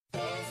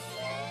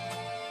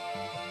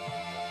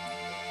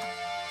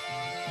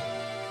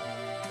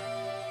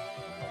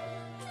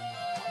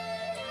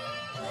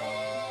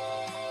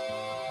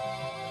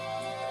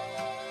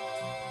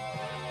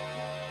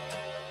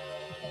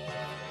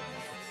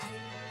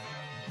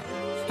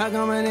How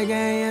come a nigga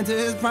ain't into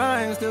his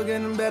prime? Still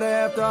getting better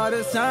after all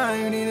this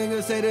time. These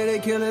niggas say that they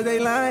killers, they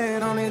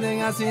lying. Only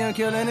thing I see them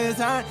killing is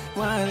high.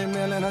 100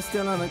 million, I'm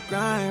still on the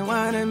grind.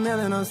 100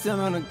 million, I'm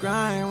still on the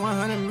grind.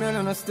 100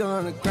 million, I'm still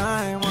on the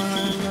grind.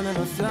 100 million,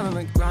 I'm still on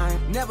the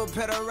grind. Never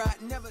pedal right,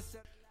 never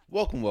said.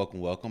 Welcome.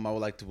 I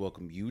would like to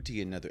welcome you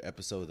to another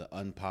episode of the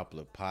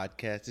Unpopular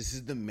Podcast. This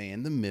is the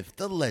man, the myth,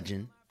 the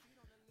legend,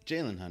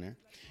 Jalen Hunter.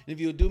 And if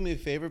you'll do me a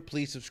favor,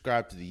 please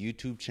subscribe to the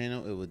YouTube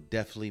channel. It would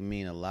definitely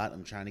mean a lot.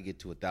 I'm trying to get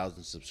to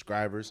 1,000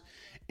 subscribers.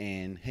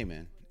 And hey,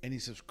 man, any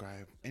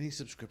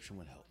subscription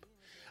would help.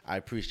 I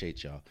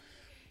appreciate y'all.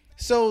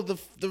 So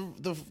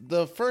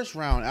the first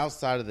round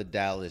outside of the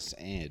Dallas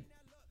and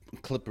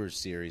Clippers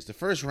series, the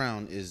first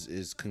round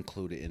is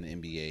concluded in the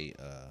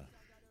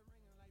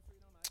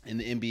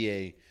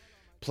NBA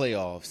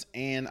playoffs,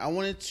 and I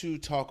wanted to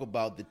talk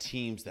about the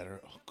teams that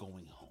are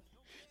going home,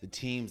 the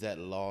teams that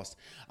lost.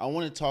 I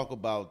want to talk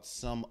about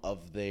some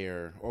of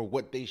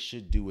what they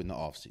should do in the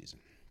offseason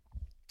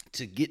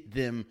to get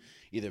them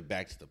either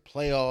back to the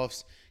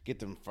playoffs, get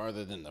them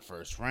further than the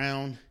first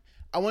round.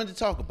 I wanted to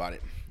talk about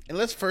it, and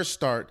let's first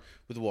start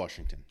with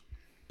Washington.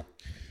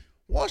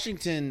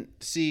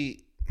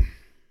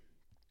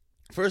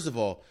 First of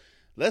all,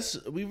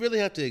 we really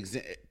have to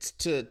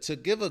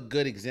give a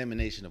good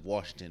examination of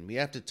Washington. We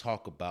have to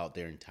talk about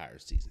their entire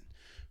season.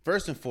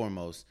 First and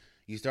foremost,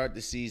 you start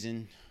the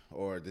season,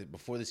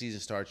 before the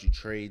season starts, you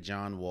trade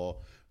John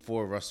Wall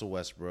for Russell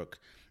Westbrook.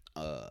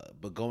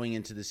 But going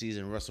into the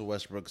season, Russell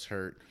Westbrook's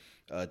hurt,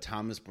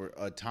 Thomas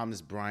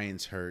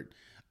Bryant's hurt,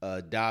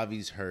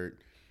 Davi's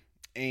hurt,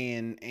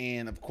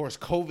 and of course,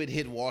 COVID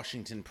hit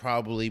Washington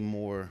probably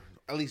more,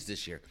 at least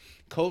this year.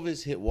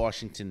 COVID's hit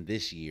Washington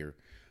this year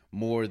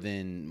more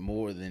than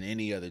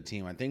any other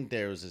team. I think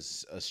there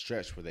was a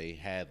stretch where they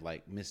had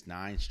missed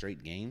 9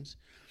 straight games.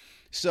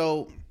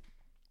 So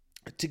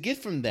to get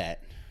from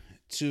that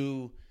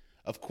to,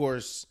 of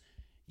course,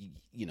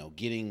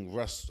 getting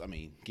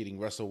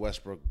Russell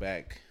Westbrook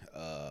back,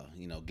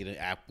 getting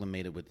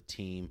acclimated with the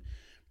team,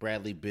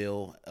 Bradley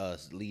Beal,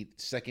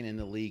 second in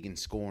the league in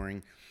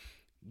scoring,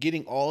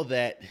 getting all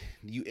that,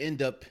 you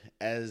end up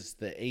as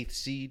the 8th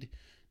seed,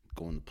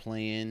 going to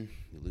play-in.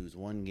 You lose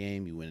one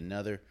game, you win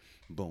another.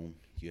 Boom,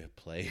 you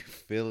play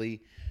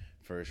Philly,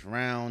 first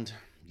round,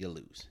 you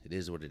lose. It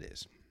is what it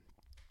is.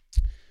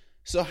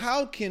 So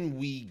how can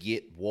we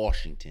get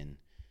Washington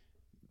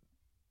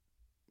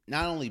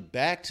not only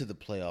back to the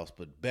playoffs,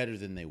 but better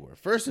than they were?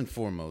 First and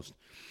foremost,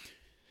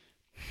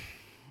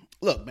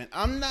 look, man,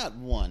 I'm not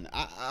one.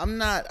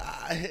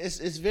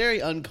 It's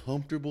very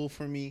uncomfortable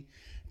for me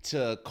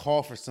to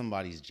call for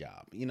somebody's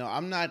job.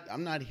 I'm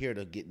not here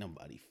to get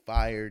nobody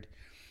fired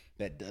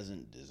that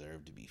doesn't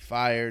deserve to be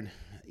fired.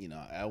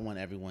 I want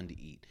everyone to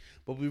eat.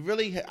 But we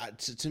really,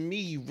 to me,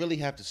 you really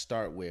have to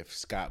start with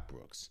Scott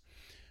Brooks.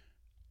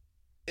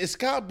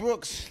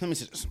 Let me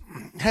say this.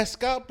 Has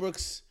Scott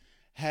Brooks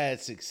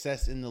had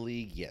success in the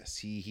league? Yes.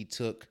 He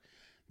took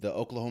the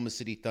Oklahoma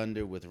City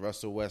Thunder with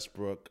Russell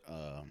Westbrook,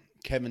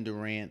 Kevin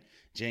Durant,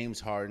 James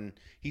Harden.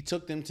 He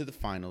took them to the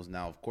finals.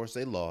 Now, of course,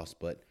 they lost,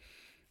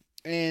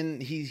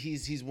 and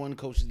he's won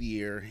Coach of the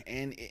Year,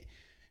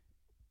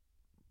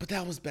 but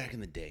that was back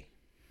in the day.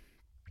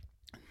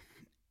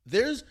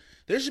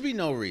 There should be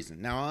no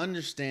reason. Now, I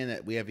understand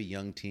that we have a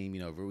young team.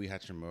 Rui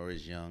Hachimura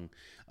is young.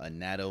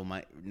 Nato,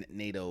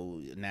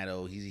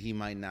 he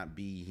might not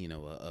be,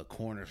 a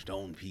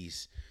cornerstone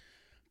piece.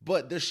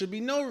 But there should be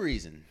no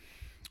reason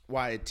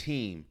why a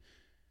team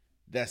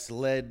that's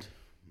led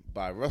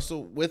by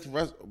Russell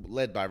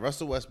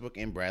Westbrook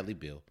and Bradley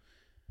Beal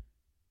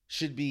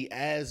should be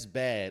as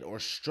bad or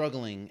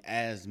struggling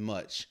as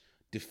much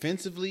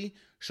defensively,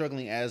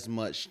 struggling as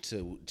much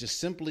to just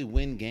simply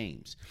win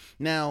games.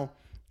 Now,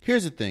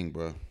 here's the thing,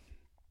 bro.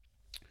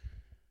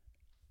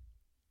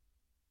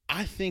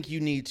 I think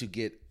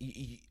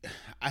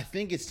I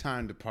think it's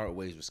time to part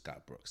ways with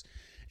Scott Brooks.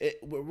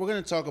 We're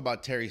going to talk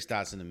about Terry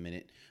Stotts in a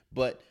minute,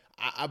 but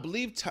I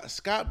believe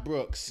Scott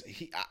Brooks,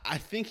 I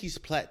think he's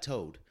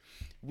plateaued.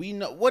 We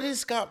know, what is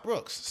Scott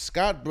Brooks?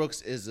 Scott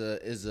Brooks is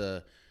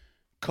a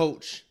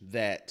coach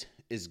that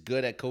is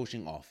good at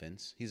coaching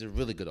offense. He's a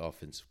really good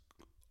offensive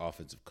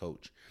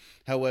coach.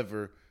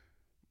 However,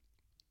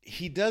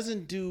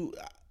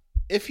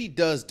 if he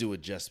does do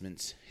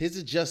adjustments, his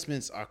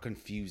adjustments are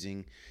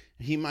confusing.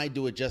 He might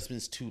do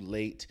adjustments too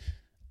late.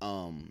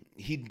 I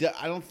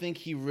don't think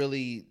he's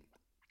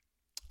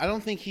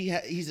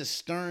a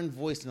stern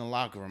voice in the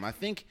locker room. I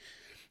think,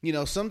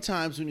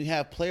 sometimes when you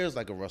have players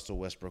like a Russell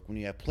Westbrook, when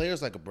you have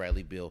players like a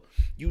Bradley Beal,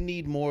 you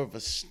need more of a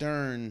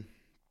stern,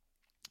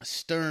 a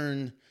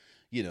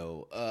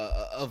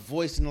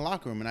voice in the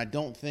locker room. And I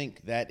don't think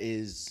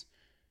that's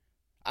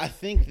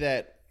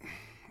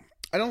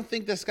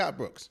Scott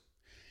Brooks.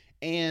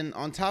 And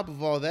on top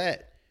of all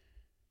that,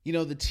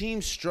 the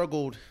team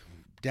struggled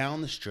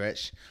down the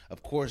stretch.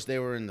 Of course, they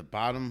were in the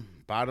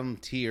bottom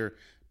tier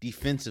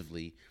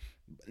defensively.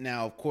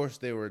 Now, of course,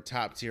 they were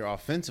top tier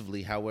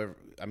offensively. However,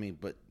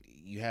 but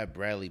you have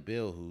Bradley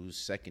Beal, who's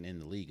second in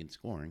the league in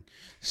scoring.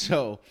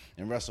 So,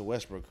 and Russell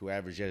Westbrook, who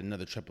averaged yet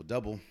another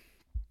triple-double.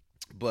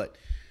 But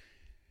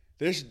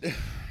there's,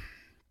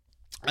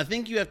 I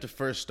think you have to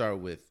first start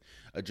with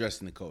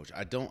addressing the coach.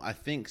 I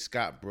think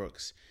Scott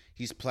Brooks,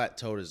 he's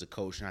plateaued as a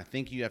coach, and I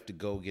think you have to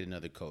go get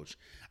another coach.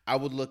 I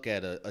would look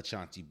at a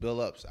Chauncey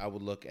Billups. I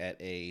would look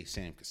at a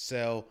Sam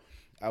Cassell.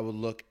 I would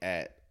look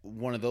at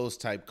one of those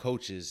type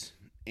coaches,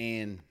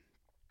 and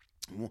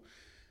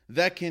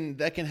that can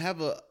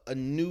have a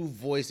new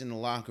voice in the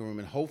locker room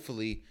and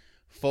hopefully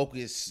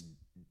focus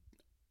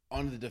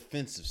on the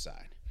defensive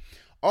side.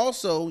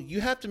 Also,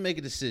 you have to make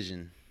a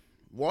decision.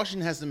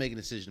 Washington has to make a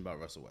decision about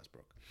Russell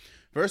Westbrook.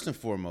 First and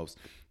foremost,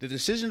 the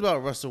decision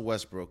about Russell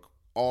Westbrook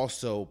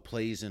also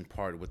plays in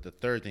part with the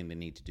third thing they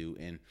need to do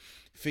and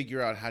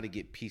figure out how to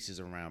get pieces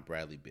around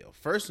Bradley Beal.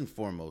 First and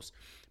foremost,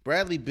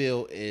 Bradley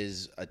Beal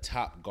is a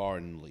top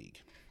guard in the league.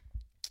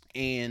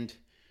 And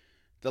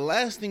the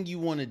last thing you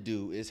want to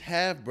do is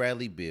have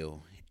Bradley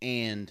Beal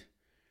and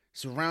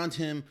surround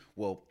him.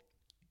 Well,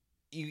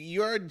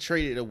 you already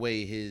traded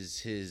away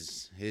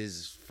his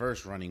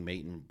first running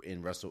mate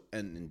in Russell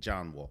and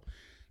John Wall.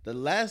 The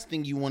last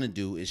thing you want to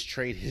do is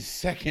trade his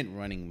second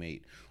running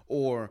mate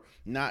or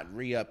not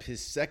re-up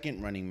his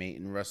second running mate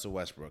in Russell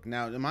Westbrook.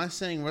 Now, am I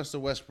saying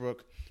Russell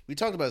Westbrook? We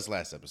talked about this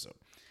last episode.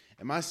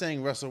 Am I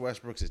saying Russell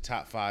Westbrook's a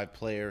top 5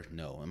 player?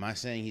 No. Am I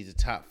saying he's a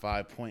top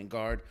 5 point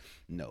guard?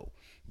 No.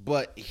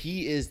 But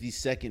he is the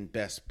second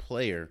best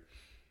player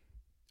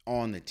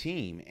on the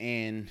team,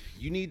 and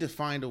you need to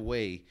find a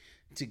way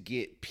to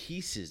get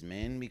pieces,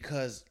 man,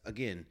 because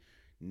again,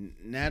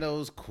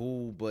 Nato's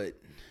cool, but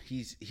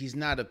he's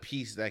not a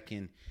piece that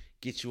can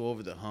get you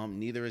over the hump.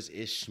 Neither is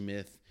Ish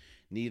Smith.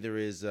 Neither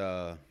is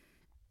I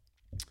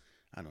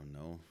don't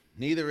know.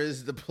 Neither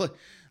is the play.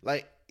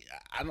 Like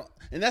I don't.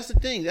 And that's the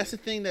thing. That's the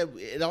thing that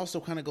it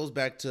also kind of goes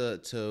back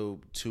to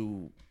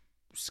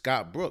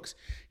Scott Brooks.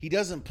 He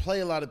doesn't play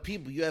a lot of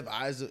people. You have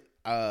Isaac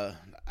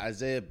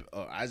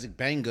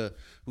Banga,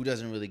 who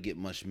doesn't really get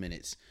much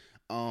minutes.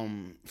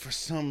 For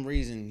some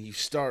reason, you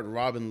start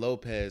Robin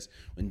Lopez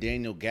when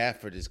Daniel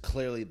Gafford is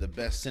clearly the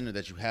best center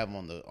that you have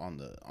on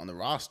the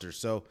roster.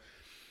 So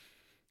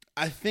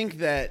I think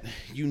that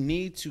you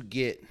need to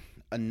get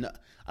enough.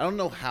 I don't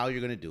know how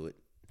you're going to do it.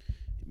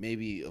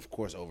 Maybe, of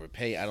course,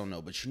 overpay. I don't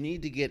know, but you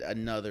need to get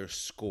another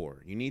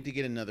scorer. You need to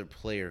get another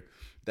player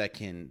that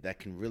can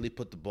really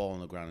put the ball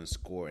on the ground and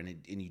score, and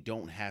you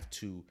don't have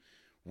to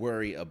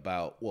worry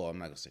about. Well, I'm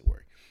not going to say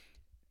worry.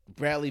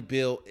 Bradley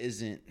Beal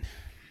isn't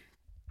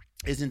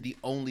the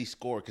only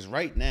scorer, because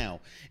right now,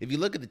 if you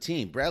look at the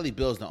team, Bradley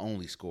Beal is the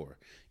only scorer.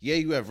 Yeah,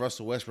 you have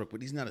Russell Westbrook,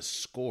 but he's not a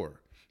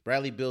scorer.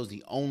 Bradley Beal is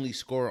the only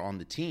scorer on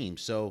the team.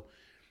 So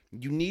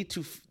you need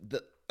to,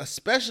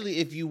 especially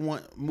if you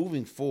want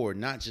moving forward,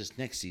 not just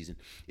next season,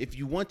 if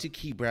you want to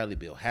keep Bradley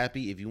Beal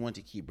happy, if you want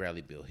to keep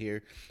Bradley Beal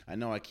here. I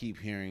know I keep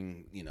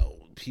hearing,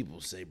 people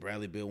say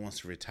Bradley Beal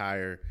wants to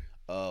retire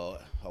a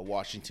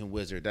Washington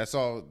Wizard. That's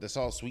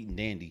all sweet and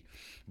dandy.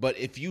 But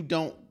if you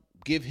don't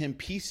give him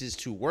pieces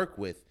to work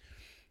with,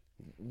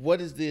 what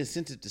is the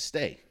incentive to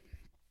stay?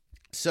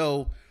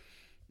 So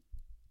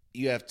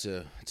you have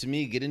to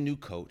me, get a new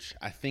coach.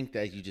 I think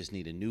that you just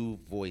need a new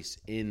voice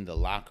in the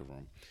locker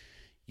room.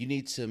 You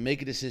need to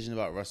make a decision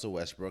about Russell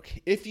Westbrook.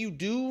 If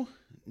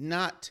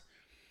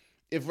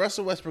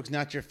Russell Westbrook's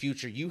not your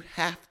future, you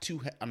have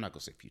to. I'm not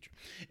gonna say future.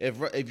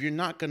 If you're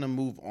not gonna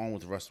move on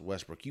with Russell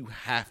Westbrook, you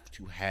have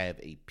to have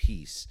a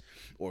piece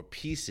or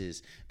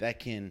pieces that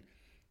can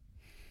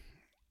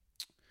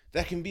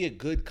be a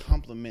good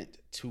compliment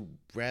to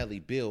Bradley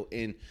Beal,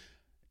 and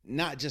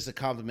not just a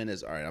compliment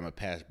as, all right, I'm going to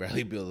pass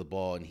Bradley Beal the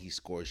ball and he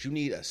scores. You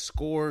need a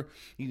scorer.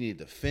 You need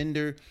a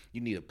defender.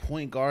 You need a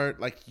point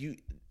guard.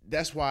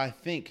 That's why I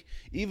think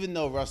even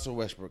though Russell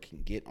Westbrook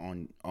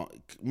can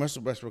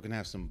Russell Westbrook can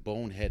have some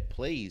bonehead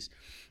plays,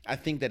 I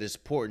think that it's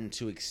important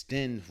to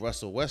extend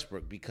Russell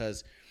Westbrook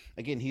because,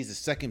 again, he's the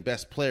second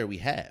best player we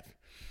have.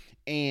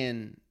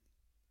 And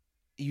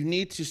you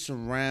need to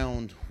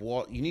surround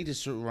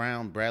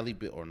Bradley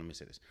Beal, or let me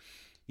say this.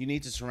 You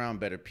need to surround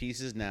better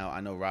pieces. Now, I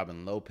know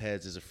Robin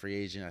Lopez is a free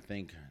agent. I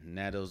think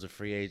Nato's a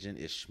free agent.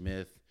 Ish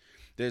Smith.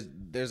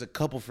 There's a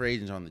couple free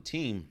agents on the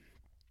team,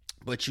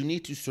 but you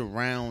need to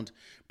surround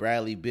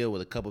Bradley Beal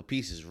with a couple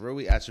pieces.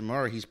 Rui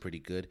Hachimura, he's pretty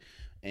good,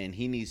 and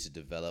he needs to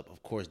develop.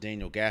 Of course,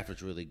 Daniel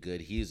Gafford's really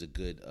good. He's a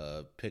good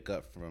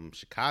pickup from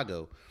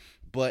Chicago,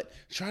 but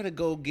try to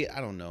go get, I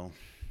don't know,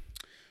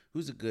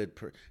 who's a good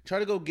try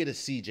to go get a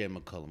CJ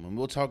McCollum, and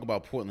we'll talk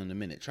about Portland in a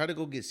minute. Try to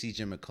go get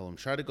CJ McCollum.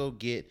 Try to go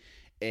get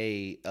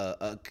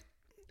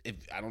if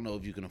I don't know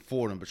if you can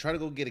afford him, but try to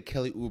go get a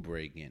Kelly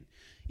Oubre again.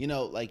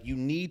 You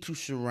need to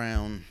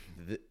surround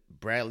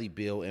Bradley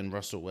Beal and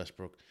Russell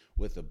Westbrook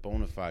with a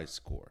bona fide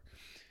score.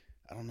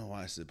 I don't know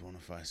why I said bona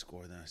fide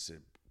score, then I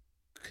said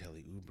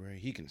Kelly Oubre.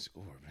 He can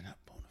score, but not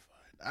bona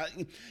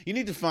fide. You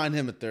need to find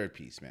him a third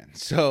piece, man.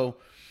 So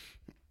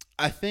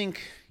I think,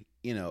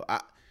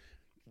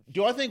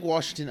 do I think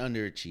Washington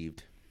underachieved?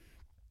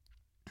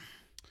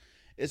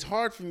 It's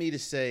hard for me to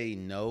say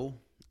no.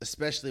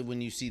 especially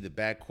when you see the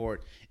backcourt.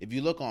 If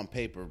you look on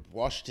paper,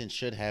 Washington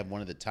should have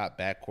one of the top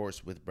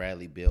backcourts with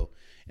Bradley Beal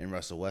and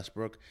Russell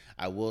Westbrook.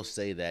 I will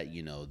say that,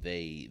 you know,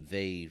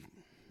 they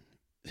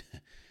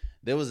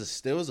there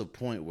was a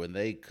point where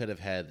they could have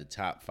had the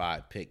top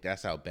 5 pick.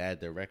 That's how bad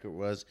their record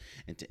was,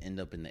 and to end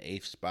up in the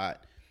 8th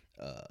spot,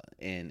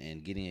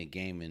 and getting a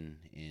game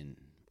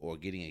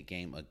getting a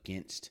game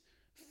against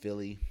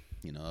Philly,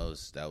 you know,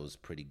 that was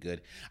pretty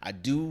good. I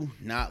do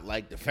not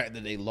like the fact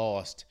that they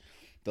lost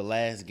the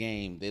last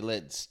game. They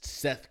let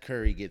Seth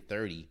Curry get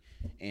 30,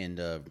 and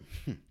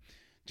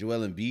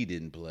Joel Embiid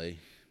didn't play.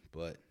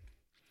 But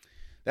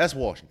that's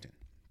Washington.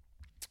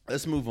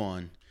 Let's move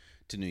on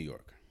to New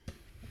York.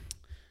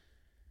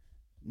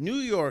 New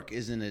York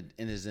is in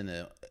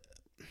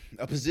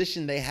a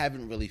position they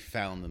haven't really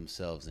found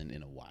themselves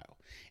in a while,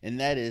 and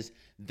that is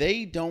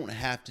they don't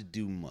have to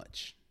do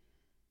much.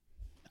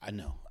 I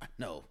know.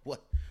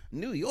 What?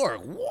 New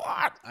York,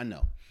 what? I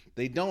know.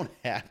 They don't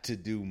have to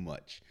do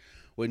much.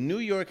 What New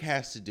York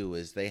has to do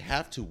is they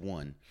have to,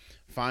 one,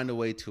 find a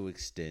way to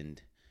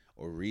extend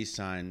or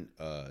re-sign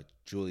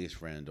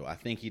Julius Randle. I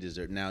think he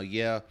deserved. Now,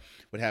 yeah,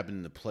 what happened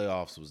in the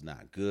playoffs was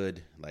not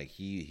good. Like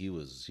he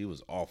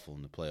was awful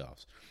in the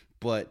playoffs.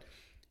 But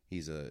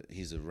he's a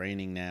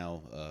reigning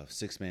now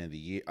sixth man of the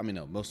year. I mean,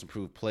 no, most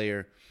improved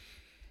player.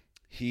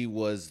 He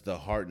was the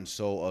heart and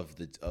soul of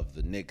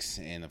the Knicks,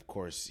 and of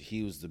course,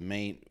 he was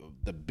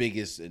the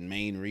biggest and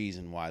main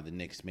reason why the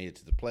Knicks made it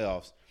to the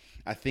playoffs.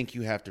 I think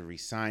you have to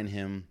re-sign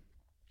him,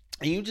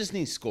 and you just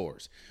need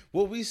scores.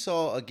 What we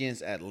saw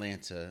against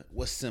Atlanta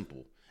was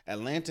simple.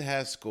 Atlanta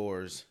has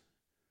scores.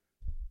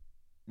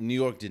 New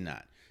York did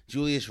not.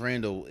 Julius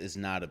Randle is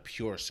not a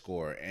pure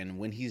scorer, and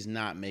when he's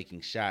not making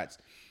shots,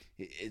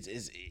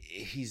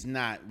 he's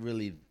not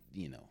really,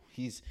 you know,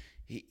 he's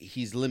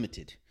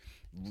limited.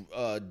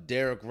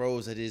 Derrick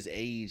Rose at his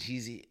age,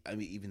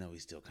 even though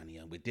he's still kind of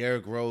young, but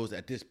Derrick Rose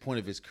at this point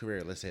of his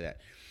career, let's say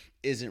that,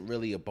 isn't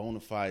really a bona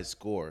fide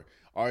scorer.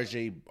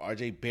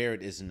 RJ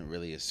Barrett isn't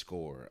really a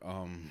scorer.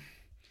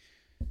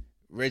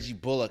 Reggie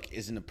Bullock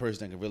isn't a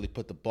person that can really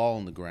put the ball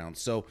on the ground.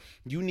 So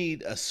you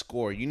need a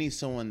scorer. You need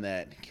someone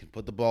that can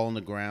put the ball on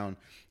the ground,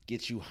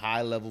 get you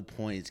high level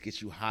points,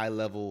 get you high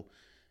level.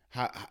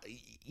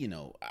 You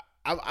know,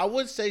 I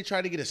would say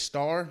try to get a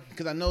star,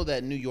 because I know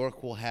that New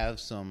York will have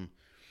some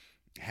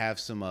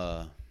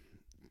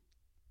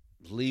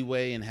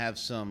leeway and have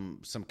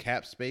some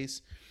cap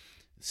space.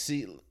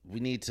 See, we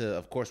need to,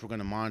 of course, we're going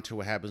to monitor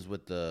what happens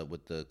with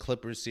the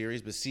Clippers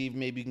series, but see if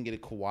maybe you can get a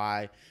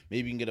Kawhi,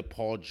 maybe you can get a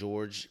Paul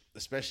George,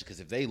 especially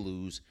because if they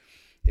lose,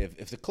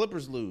 if the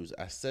Clippers lose,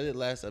 I said it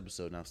last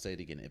episode and I'll say it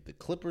again. If the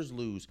Clippers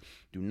lose,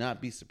 do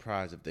not be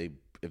surprised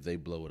if they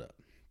blow it up.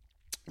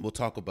 We'll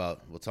talk about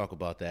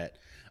that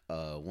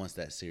once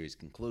that series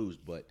concludes,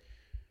 but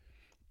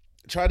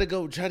try to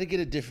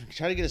get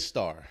a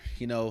star,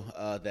 you know,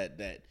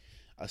 that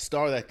a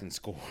star that can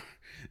score.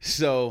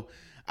 So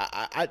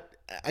I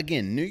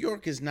again, New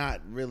York is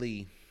not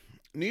really.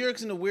 New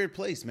York's in a weird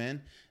place,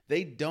 man.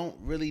 They don't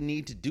really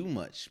need to do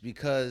much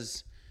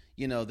because,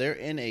 you know, they're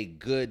in a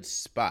good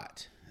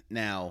spot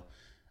now.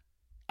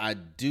 I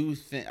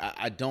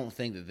don't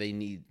think that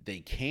they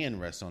can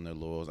rest on their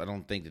laurels. I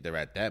don't think that they're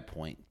at that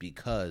point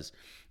because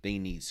they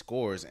need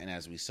scores. And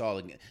as we saw,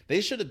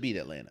 they should have beat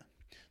Atlanta.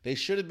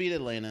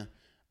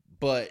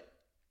 But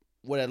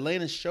what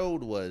Atlanta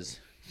showed was,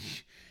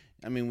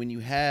 I mean, when you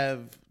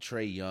have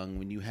Trae Young,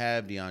 when you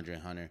have DeAndre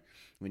Hunter,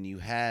 when you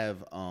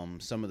have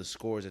some of the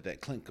scores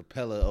that Clint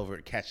Capella over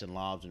at catching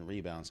lobs and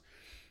rebounds,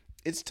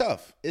 it's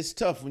tough. It's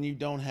tough when you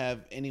don't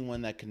have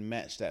anyone that can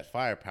match that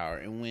firepower.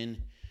 And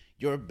when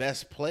your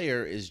best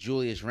player is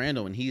Julius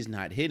Randle and he's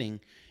not hitting,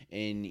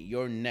 and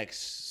your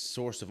next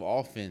source of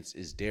offense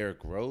is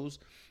Derrick Rose,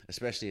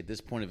 especially at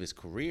this point of his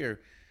career,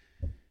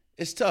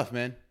 it's tough,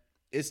 man.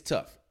 It's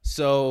tough.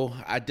 So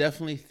I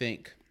definitely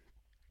think,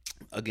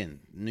 again,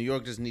 New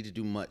York doesn't need to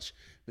do much,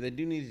 but they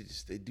do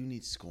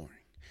need scoring.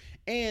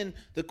 And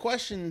the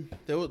question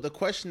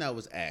that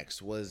was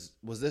asked was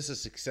this a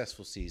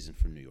successful season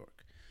for New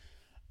York?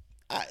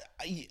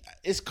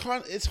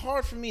 It's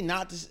hard for me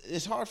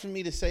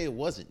to say it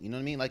wasn't. You know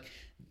what I mean? Like,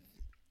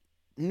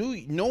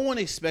 no one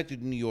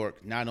expected New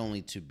York not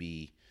only to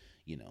be,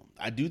 you know,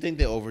 I do think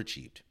they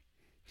overachieved,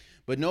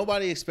 but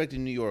nobody expected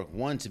New York,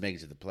 one, to make it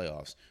to the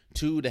playoffs,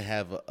 two, to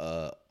have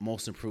a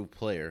most improved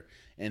player,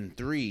 and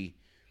three,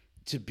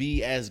 to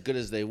be as good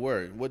as they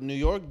were. What New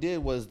York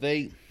did was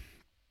they,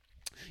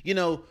 you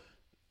know,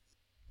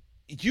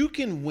 you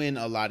can win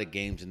a lot of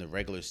games in the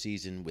regular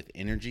season with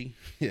energy.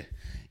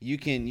 You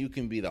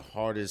can be the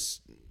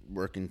hardest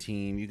working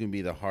team. You can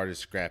be the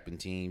hardest scrapping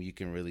team. You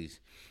can really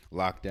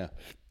lock down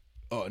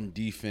on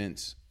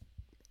defense.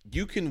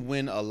 You can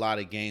win a lot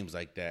of games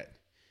like that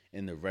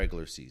in the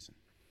regular season.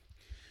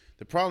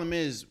 The problem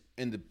is,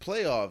 in the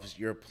playoffs,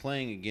 you're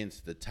playing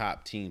against the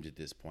top teams at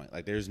this point.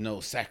 Like, there's no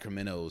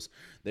Sacramento's,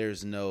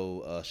 there's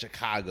no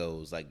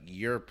Chicago's. Like,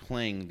 you're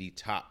playing the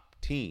top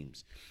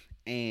teams.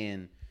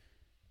 And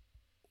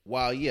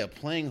while, yeah,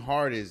 playing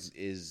hard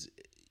is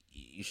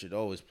you should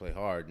always play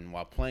hard. And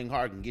while playing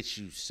hard can get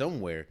you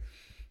somewhere,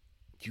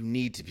 you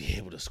need to be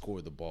able to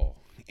score the ball.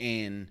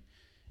 And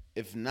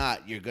if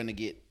not, you're gonna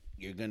get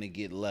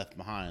left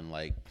behind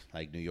like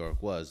New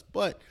York was.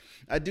 But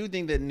I do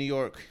think that New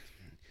York,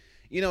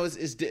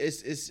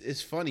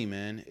 it's funny,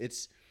 man.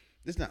 It's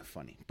not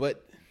funny,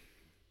 but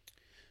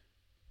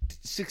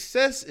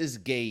success is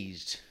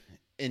gauged,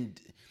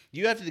 and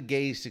you have to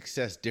gauge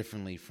success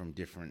differently for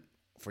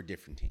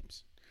different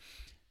teams.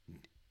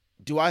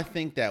 Do I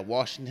think that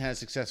Washington had a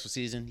successful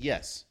season?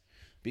 Yes,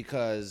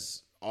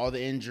 because all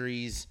the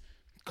injuries,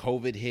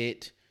 COVID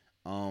hit,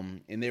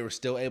 and they were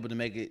still able to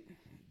make it.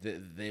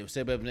 They were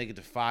still able to make it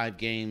to 5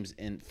 games,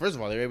 and first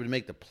of all, they were able to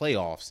make the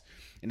playoffs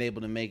and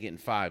able to make it in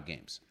 5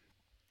 games.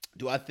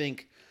 Do I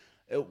think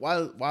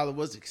while it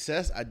was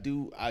success, I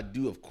do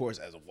of course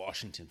as a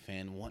Washington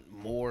fan want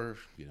more.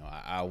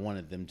 I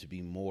wanted them to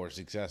be more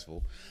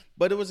successful,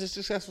 but it was a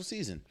successful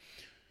season.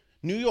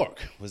 New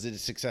York, was it a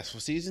successful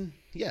season?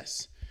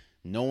 Yes.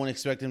 No one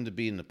expected him to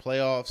be in the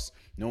playoffs.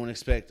 No one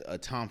expected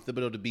Tom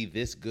Thibodeau to be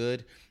this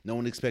good. No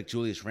one expected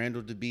Julius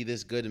Randle to be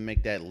this good and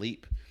make that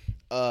leap.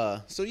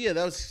 So yeah,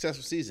 that was a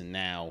successful season.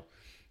 Now,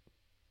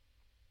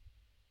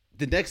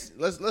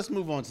 let's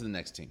move on to the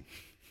next team.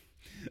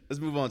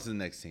 Let's move on to the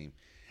next team,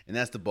 and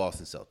that's the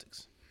Boston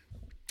Celtics.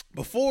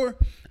 Before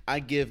I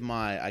give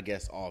my,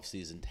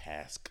 off-season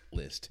task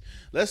list,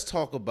 let's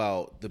talk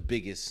about the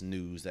biggest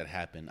news that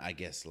happened,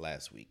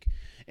 last week,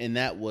 and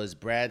that was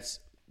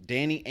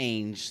Danny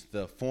Ainge,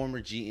 the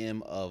former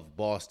GM of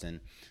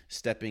Boston,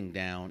 stepping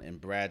down,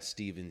 and Brad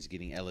Stevens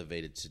getting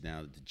elevated to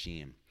now the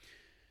GM.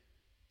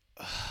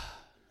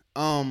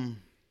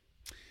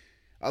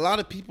 A lot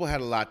of people had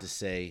a lot to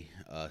say.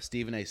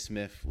 Stephen A.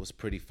 Smith was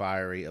pretty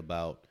fiery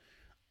about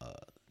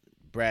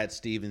Brad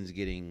Stevens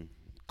getting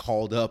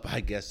called up, to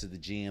the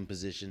GM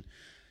position.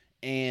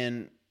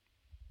 And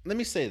let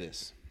me say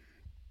this.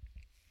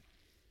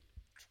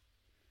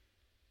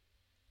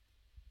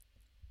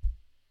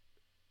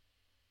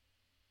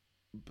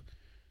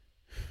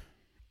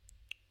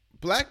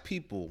 Black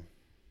people,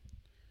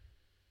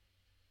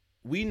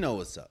 we know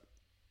what's up.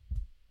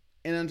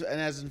 And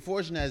as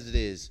unfortunate as it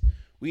is,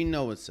 we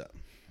know what's up.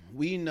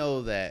 We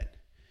know that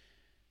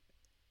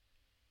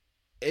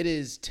it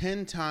is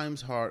 10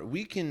 times hard.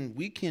 We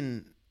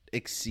can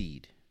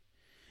exceed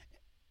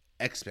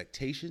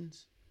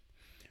expectations.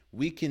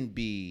 We can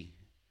be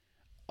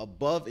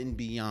above and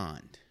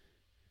beyond.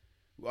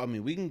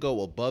 We can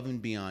go above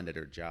and beyond at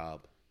our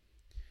job.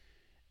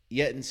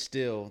 Yet and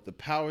still, the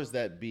powers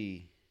that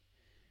be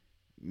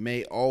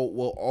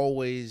will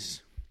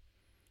always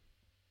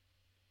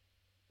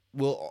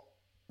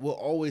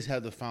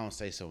have the final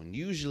say so. And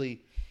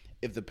usually,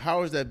 if the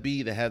powers that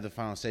be that have the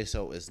final say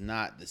so is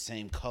not the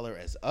same color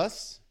as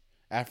us,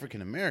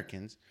 African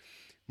Americans,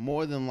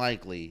 more than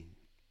likely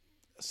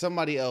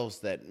somebody else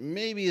that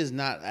maybe is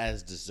not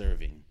as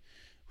deserving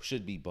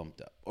should be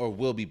bumped up or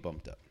will be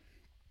bumped up.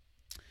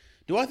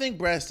 Do I think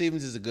Brad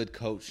Stevens is a good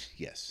coach?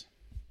 Yes.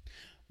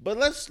 But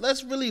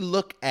let's really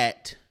look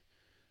at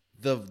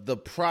the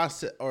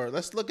process, or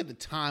let's look at the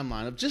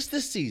timeline of just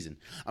this season.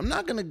 I'm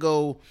not gonna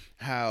go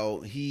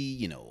how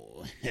he's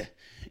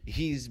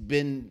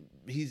been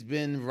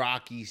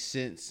rocky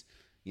since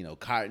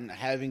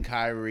having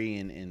Kyrie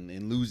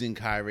and losing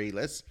Kyrie.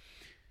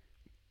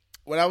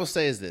 What I will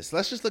say is this: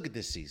 let's just look at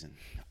this season.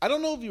 I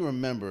don't know if you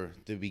remember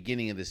the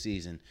beginning of the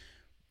season.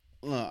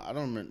 I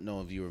don't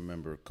know if you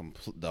remember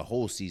the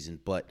whole season,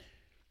 but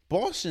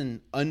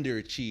Boston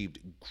underachieved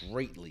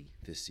greatly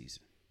this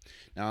season.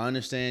 Now, I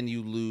understand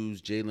you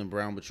lose Jaylen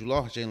Brown, but you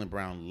lost Jaylen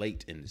Brown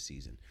late in the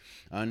season.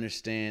 I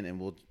understand that,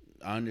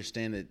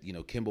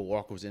 Kemba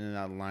Walker was in and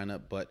out of the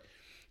lineup, but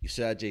you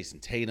still had Jason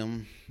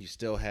Tatum. You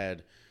still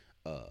had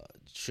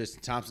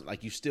Tristan Thompson.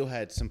 You still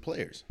had some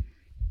players.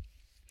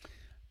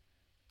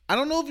 I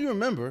don't know if you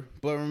remember,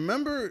 but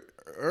remember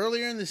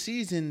earlier in the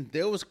season,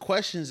 there was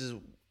questions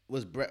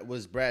was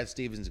Brad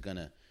Stevens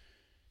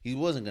he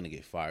wasn't going to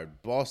get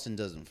fired. Boston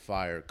doesn't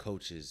fire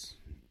coaches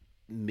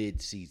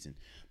mid-season.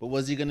 But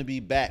was he going to be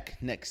back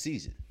next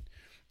season?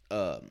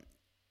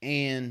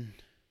 And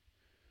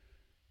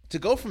to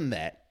go from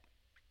that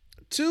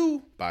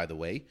to, by the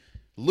way,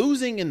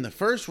 losing in the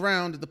first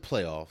round of the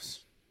playoffs,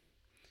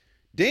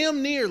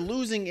 damn near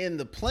losing in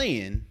the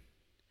play-in,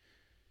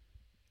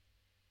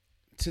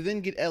 to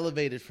then get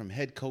elevated from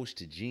head coach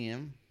to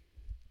GM.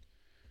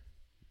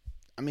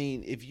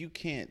 If you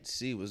can't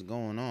see what's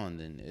going on,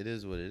 then it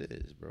is what it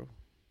is, bro.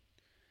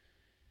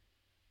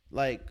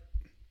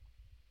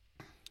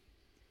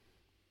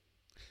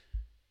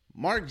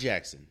 Mark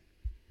Jackson,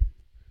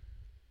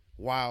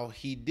 while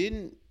he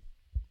didn't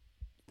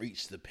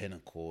reach the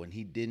pinnacle and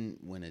he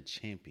didn't win a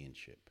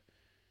championship,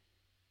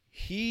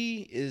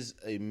 he's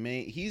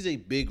a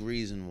big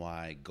reason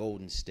why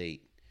Golden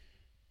State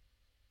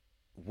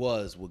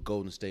was what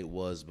Golden State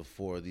was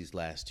before these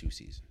last 2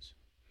 seasons.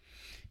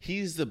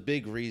 He's the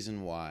big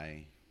reason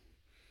why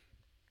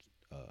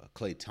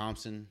Klay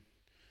Thompson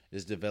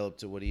is developed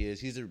to what he is.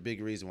 He's a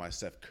big reason why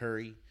Steph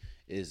Curry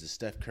is the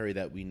Steph Curry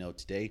that we know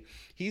today.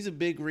 He's a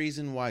big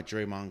reason why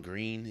Draymond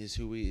Green is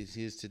who he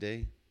is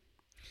today.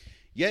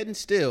 Yet and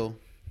still,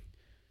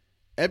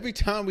 every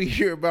time we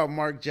hear about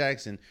Mark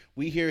Jackson,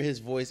 we hear his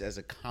voice as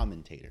a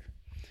commentator.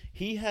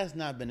 He has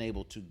not been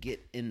able to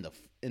get in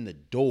the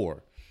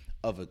door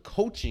of a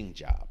coaching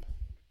job.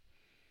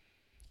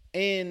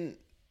 And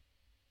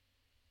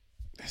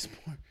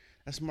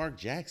that's Mark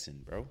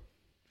Jackson, bro.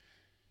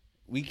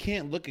 We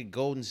can't look at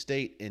Golden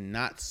State and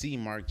not see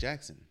Mark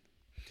Jackson.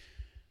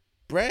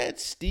 Brad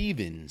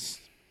Stevens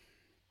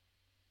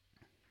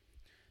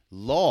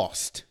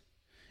lost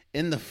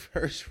in the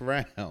first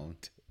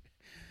round.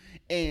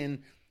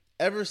 And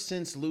ever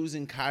since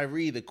losing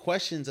Kyrie, the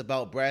questions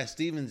about Brad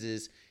Stevens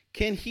is,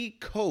 can he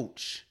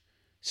coach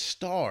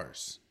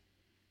stars?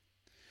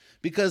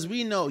 Because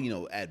we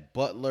know, at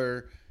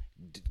Butler,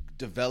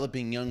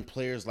 developing young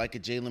players like a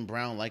Jaylen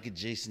Brown, like a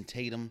Jason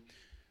Tatum,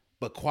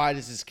 but quiet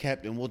as is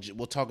kept, and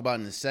we'll talk about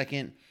in a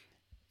second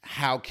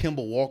how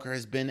Kemba Walker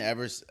has been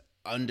ever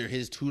under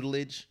his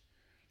tutelage,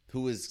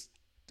 who is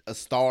a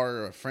star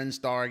or a friend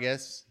star, I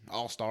guess,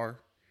 all-star.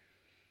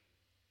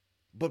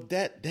 But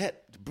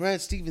that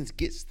Brad Stevens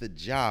gets the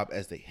job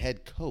as the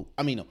head coach.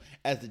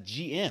 As the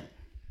GM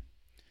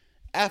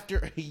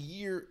after a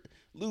year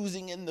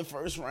losing in the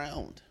first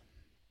round.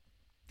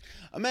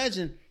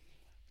 Imagine,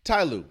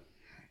 Ty Lue,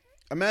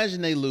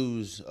 imagine they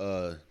lose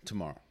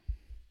tomorrow.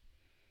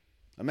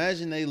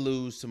 Imagine they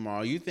lose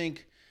tomorrow. You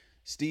think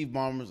Steve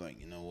Ballmer's like,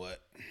 you know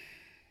what?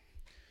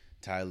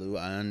 Ty Lue,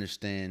 I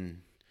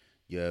understand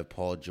you have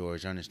Paul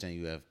George. I understand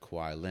you have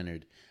Kawhi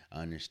Leonard.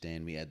 I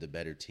understand we had the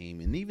better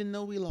team. And even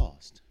though we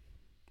lost,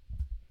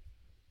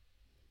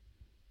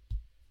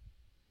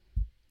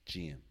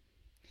 GM.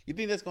 You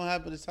think that's going to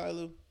happen to Ty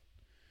Lue?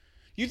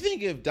 You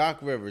think if Doc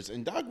Rivers,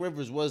 and Doc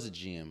Rivers was a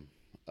GM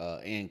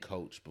and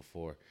coach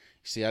before.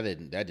 See, that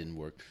didn't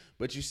work.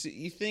 But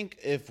you think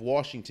if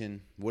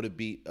Washington would have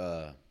beat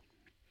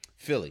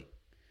Philly,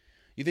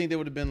 you think they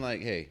would have been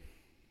like, hey,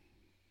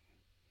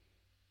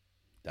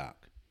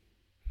 Doc,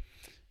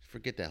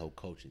 forget that whole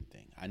coaching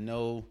thing. I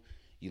know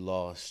you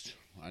lost.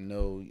 I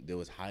know there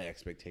was high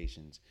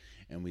expectations,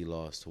 and we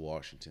lost to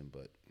Washington,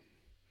 but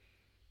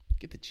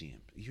get the GM.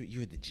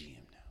 You're the GM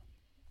now.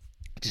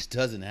 It just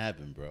doesn't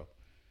happen, bro.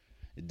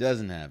 It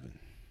doesn't happen.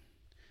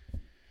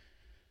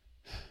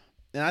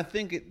 And I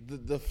think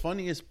the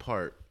funniest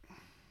part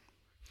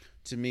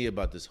to me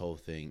about this whole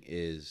thing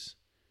is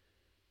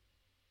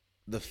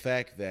the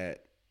fact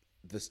that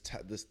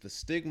the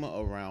stigma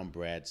around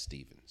Brad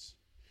Stevens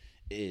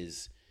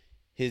is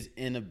his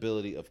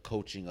inability of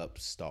coaching up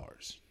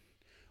stars.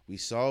 We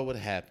saw what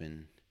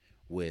happened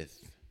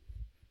with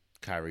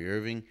Kyrie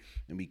Irving,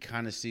 and we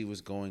kind of see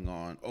what's going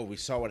on. We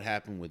saw what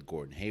happened with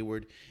Gordon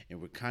Hayward,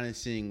 and we're kind of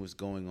seeing what's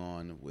going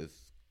on with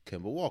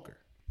Kemba Walker.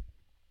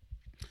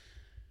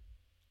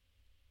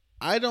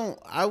 I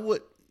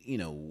would,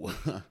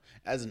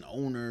 as an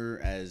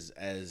owner,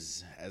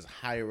 as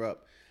higher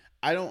up,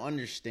 I don't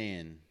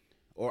understand,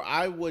 or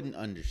I wouldn't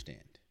understand.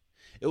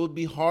 It would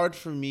be hard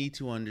for me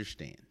to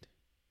understand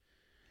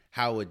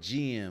how a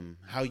GM,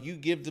 how you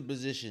give the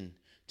position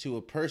to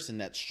a person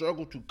that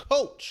struggled to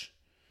coach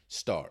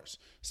stars.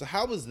 So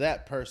how is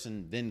that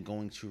person then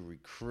going to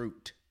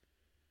recruit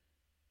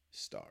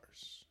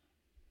stars?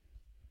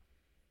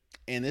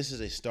 And this is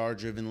a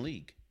star-driven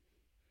league.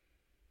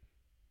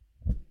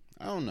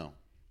 I don't know.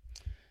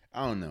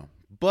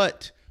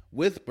 But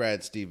with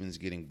Brad Stevens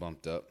getting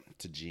bumped up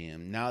to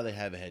GM, now they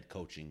have a head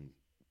coaching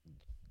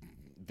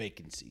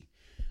vacancy.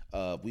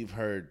 We've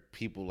heard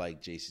people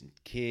like Jason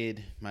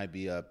Kidd might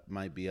be up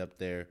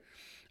there.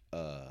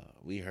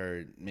 We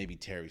heard maybe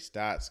Terry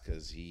Stotts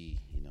because he,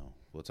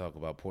 we'll talk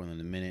about Portland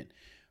in a minute.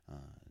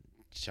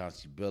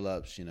 Chauncey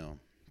Billups,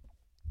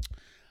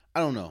 I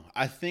don't know.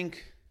 I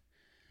think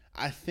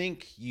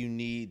you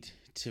need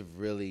to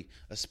really,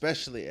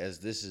 especially as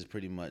this is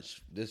pretty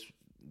much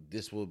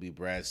this will be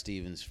Brad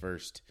Stevens'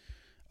 first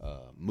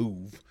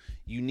move.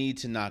 You need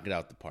to knock it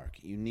out the park.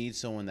 You need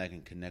someone that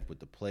can connect with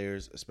the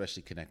players,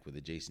 especially connect with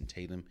a Jason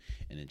Tatum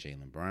and a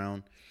Jaylen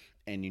Brown,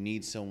 and you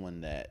need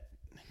someone that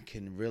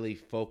can really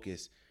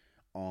focus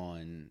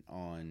on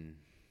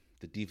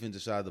the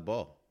defensive side of the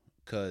ball,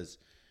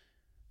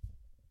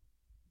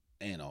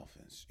 and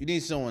offense. You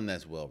need someone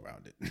that's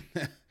well-rounded.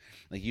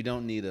 Like, you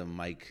don't need a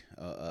Mike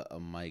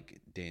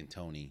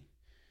D'Antoni.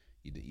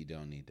 You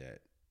don't need that.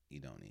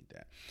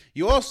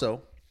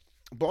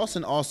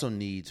 Boston also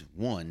needs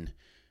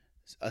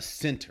a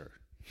center.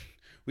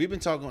 We've been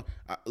talking.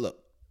 Look,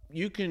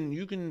 you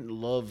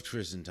can love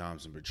Tristan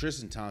Thompson, but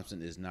Tristan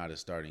Thompson is not a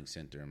starting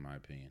center in my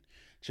opinion.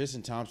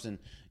 Tristan Thompson,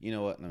 you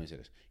know what? Let me say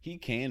this: he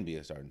can be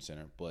a starting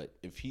center, but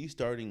if he's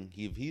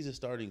a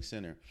starting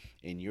center,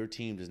 and your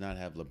team does not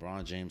have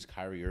LeBron James,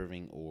 Kyrie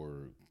Irving,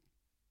 or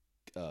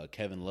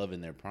Kevin Love in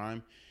their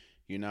prime,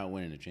 you're not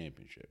winning a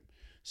championship.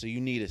 So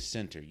you need a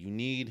center. You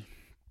need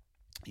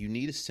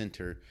a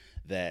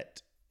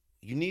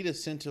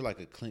center like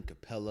a Clint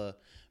Capella,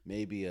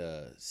 maybe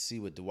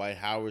see what Dwight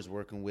Howard's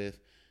working with.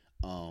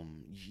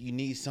 You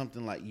need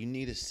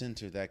a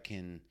center that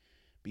can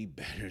be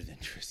better than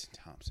Tristan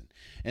Thompson.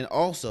 And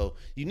also,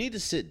 you need to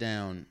sit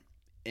down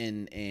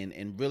and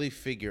really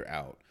figure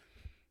out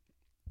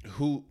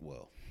who.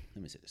 Well,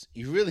 let me say this.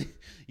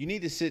 You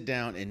need to sit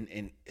down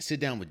and sit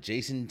down with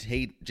Jason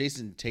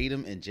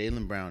Tatum and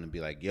Jaylen Brown and be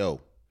like, yo,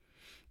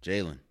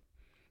 Jaylen,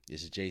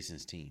 this is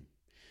Jason's team.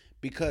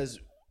 Because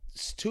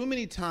too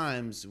many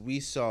times we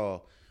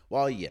saw,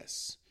 while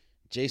yes,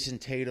 Jason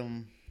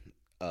Tatum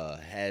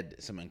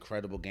had some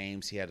incredible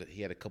games. He had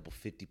a couple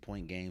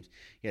 50-point games.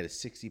 He had a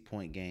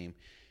 60-point game.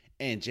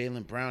 And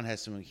Jaylen Brown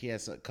has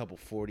a couple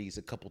 40s,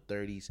 a couple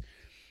 30s.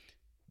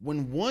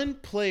 When one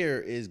player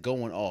is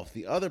going off,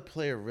 the other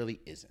player really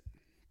isn't.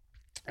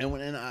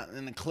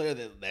 And clear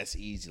that's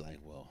easy. Like,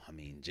 well, I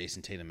mean,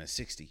 Jason Tatum has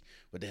 60.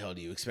 What the hell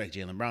do you expect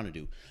Jaylen Brown to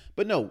do?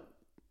 But no,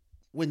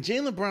 when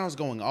Jaylen Brown's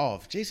going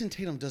off, Jason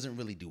Tatum doesn't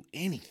really do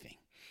anything.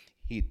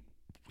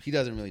 He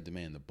doesn't really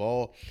demand the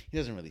ball. He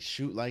doesn't really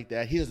shoot like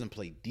that. He doesn't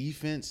play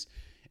defense.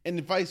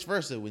 And vice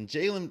versa. When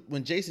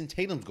Jason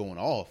Tatum's going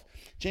off,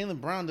 Jaylen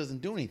Brown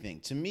doesn't do anything.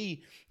 To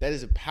me, that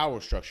is a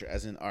power structure,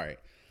 as in, all right,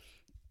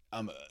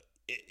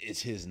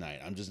 it's his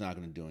night. I'm just not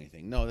going to do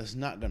anything. No, that's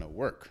not going to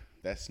work.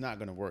 That's not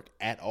going to work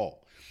at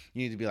all.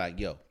 You need to be like,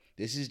 yo,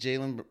 this is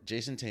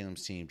Jason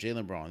Tatum's team,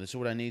 Jaylen Brown. This is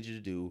what I need you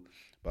to do.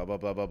 Blah, blah,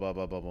 blah, blah, blah,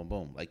 blah, blah, boom,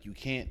 boom. Like,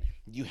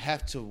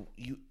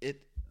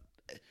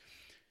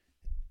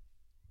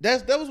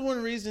 That was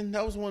one reason.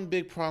 That was one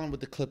big problem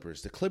with the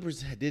Clippers. The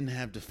Clippers didn't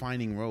have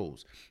defining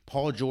roles.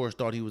 Paul George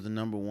thought he was the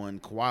number one.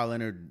 Kawhi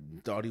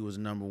Leonard thought he was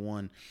the number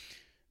one.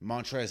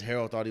 Montrezl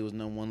Harrell thought he was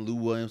number one. Lou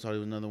Williams thought he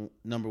was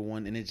number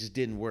one, and it just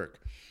didn't work.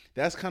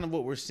 That's kind of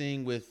what we're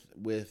seeing with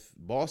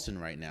Boston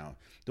right now.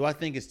 Do I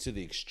think it's to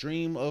the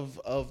extreme of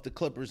the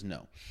Clippers?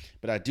 No.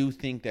 But I do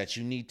think that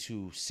you need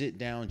to sit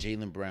down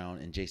Jaylen Brown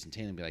and Jason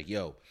Tatum and be like,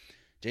 yo,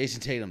 Jason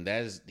Tatum,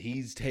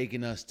 he's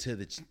taking us to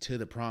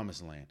the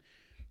promised land.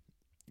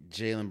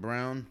 Jaylen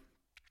Brown,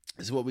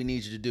 this is what we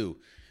need you to do.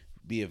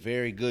 Be a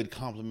very good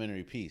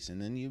complementary piece,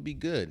 and then you'll be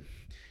good.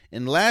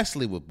 And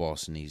lastly, what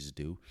Boston needs to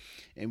do,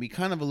 and we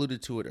kind of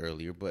alluded to it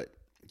earlier, but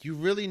you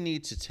really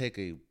need to take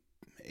a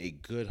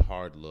good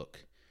hard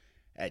look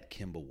at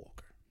Kemba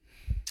Walker.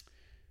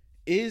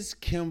 Is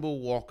Kemba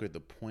Walker the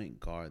point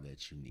guard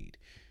that you need?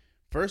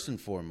 First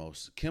and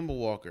foremost, Kemba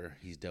Walker,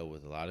 he's dealt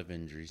with a lot of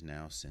injuries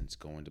now since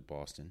going to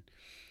Boston.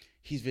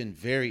 He's been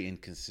very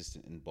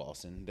inconsistent in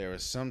Boston. There are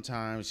some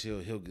times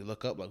he'll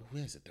look up like, who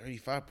has a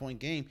 35-point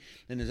game?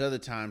 Then there's other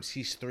times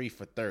he's 3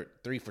 for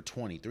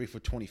 20, 3 for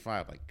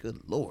 25. Like, good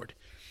Lord.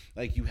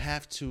 Like, you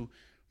have to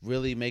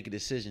really make a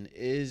decision.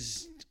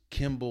 Is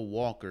Kemba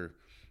Walker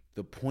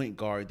the point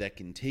guard that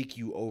can take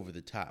you over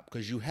the top?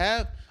 Because you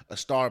have a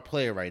star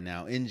player right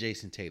now in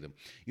Jason Tatum.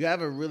 You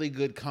have a really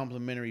good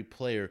complementary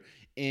player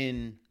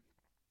in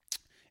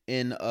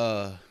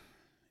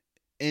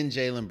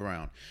Jaylen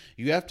Brown.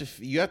 You have to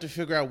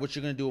figure out what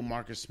you're going to do with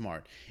Marcus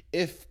Smart.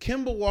 If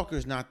Kemba Walker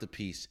is not the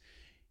piece,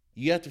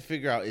 you have to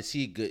figure out, is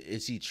he good?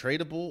 Is he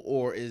tradable,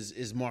 or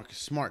is Marcus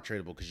Smart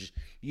tradable? Because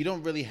you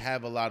don't really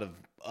have a lot of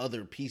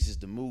other pieces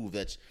to move.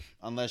 That's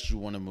unless you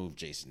want to move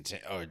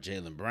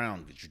Jaylen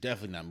Brown, but you're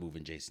definitely not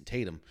moving Jason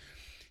Tatum.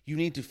 You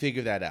need to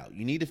figure that out.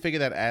 You need to figure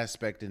that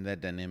aspect and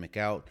that dynamic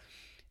out.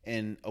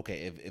 And,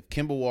 okay, if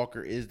Kemba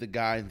Walker is the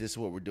guy, this is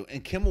what we're doing.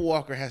 And Kemba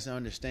Walker has to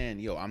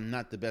understand, I'm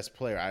not the best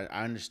player.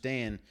 I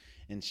understand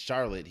in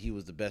Charlotte he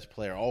was the best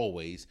player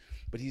always,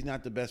 but he's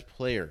not the best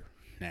player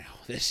now.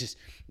 It's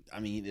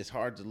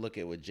hard to look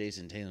at what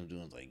Jason Tatum's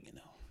doing. It's like,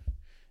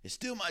 it's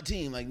still my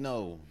team. Like,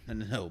 no,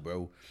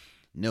 bro.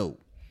 No.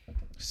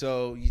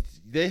 So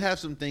they have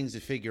some things to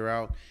figure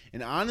out.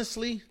 And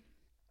honestly,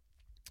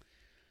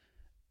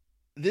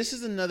 this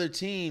is another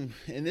team,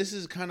 and this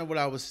is kind of what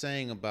I was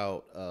saying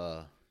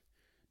about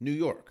New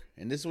York.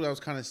 And this is what I was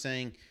kind of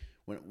saying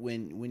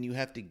when you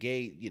have to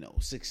gauge,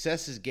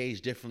 success is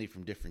gauged differently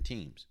from different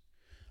teams.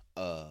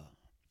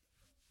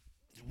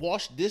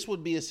 This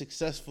would be a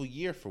successful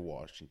year for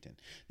Washington.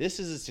 This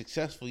is a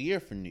successful year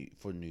for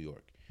New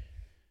York.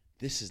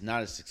 This is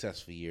not a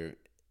successful year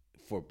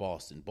for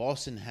Boston.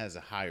 Boston has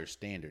a higher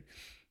standard.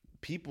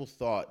 People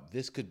thought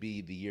this could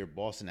be the year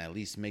Boston at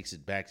least makes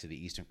it back to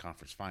the Eastern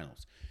Conference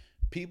Finals.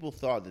 People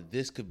thought that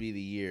this could be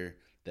the year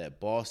that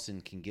Boston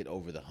can get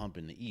over the hump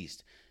in the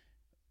East.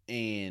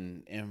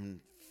 And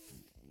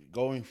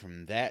going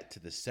from that to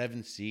the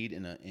 7th seed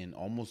and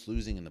almost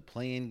losing in the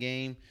play-in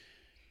game,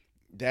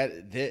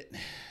 this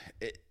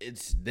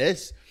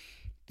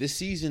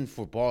season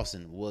for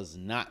Boston was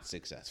not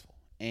successful.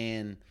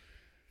 And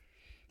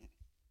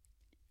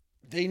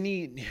we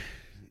need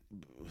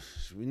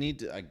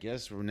to, I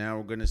guess we're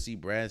going to see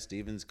Brad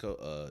Stevens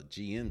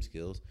GM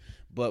skills,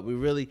 but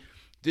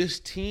this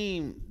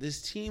team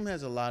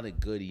has a lot of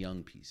good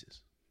young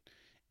pieces.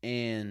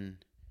 And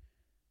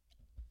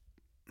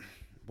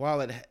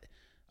while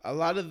a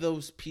lot of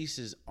those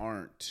pieces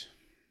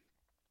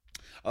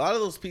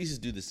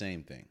do the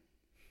same thing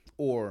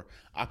or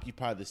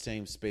occupy the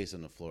same space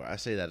on the floor. I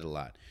say that a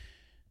lot.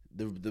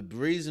 the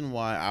reason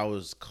why I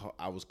was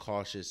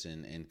cautious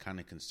and kind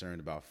of concerned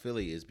about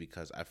Philly is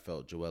because I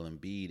felt Joel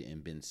Embiid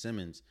and Ben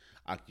Simmons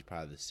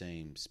occupy the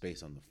same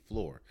space on the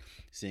floor,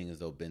 seeing as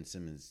though Ben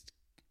Simmons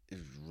is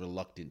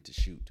reluctant to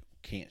shoot,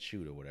 can't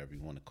shoot, or whatever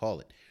you want to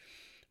call it.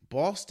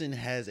 Boston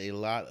has a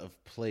lot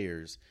of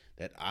players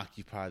that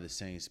occupy the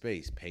same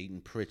space.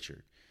 Peyton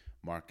Pritchard,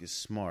 Marcus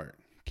Smart,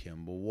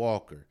 Kemba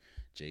Walker,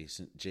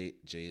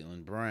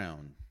 Jaylen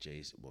Brown,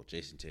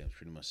 Jason Tatum's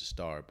pretty much a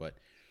star, but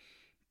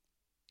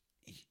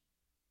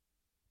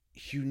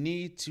you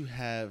need to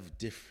have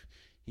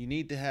you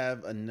need to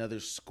have another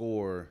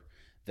scorer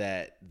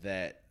that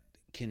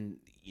can,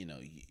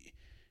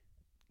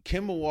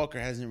 Kemba Walker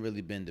hasn't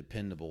really been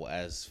dependable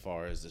as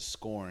far as the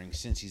scoring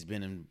since he's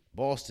been in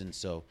Boston.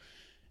 So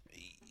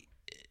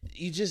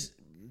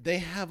they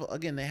have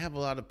a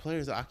lot of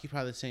players that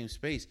occupy the same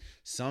space.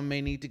 Some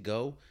may need to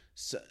go.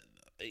 So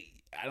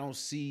I don't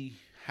see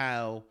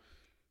how,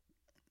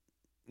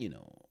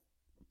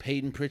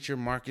 Peyton Pritchard,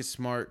 Marcus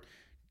Smart,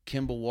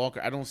 Kemba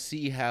Walker, I don't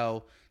see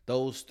how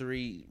those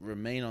three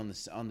remain on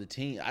the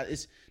team.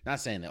 It's not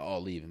saying they're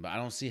all leaving, but I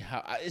don't see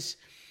how.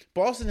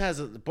 Boston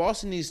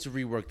needs to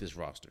rework this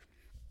roster.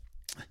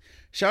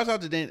 Shouts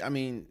out to Danny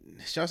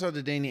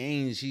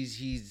Ainge.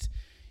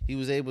 He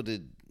was able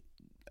to.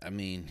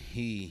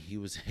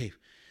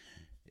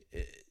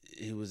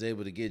 He was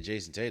able to get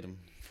Jason Tatum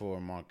for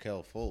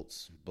Markelle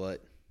Fultz,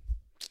 but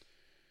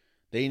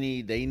they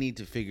need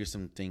to figure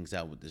some things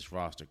out with this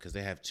roster because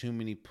they have too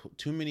many.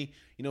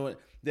 You know what?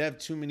 They have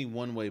too many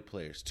one-way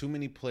players. Too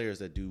many players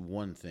that do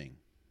one thing.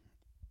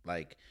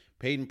 Like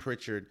Peyton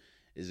Pritchard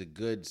is a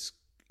good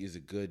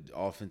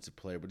offensive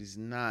player, but he's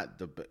not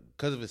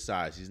because of his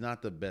size. He's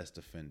not the best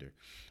defender.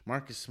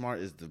 Marcus Smart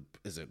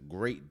is a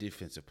great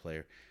defensive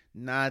player,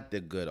 not the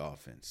good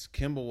offense.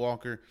 Kemba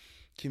Walker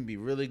can be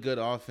really good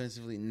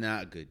offensively,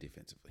 not good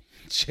defensively.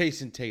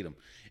 Jason Tatum,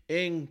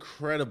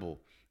 incredible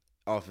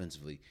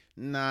offensively,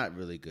 not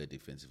really good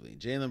defensively.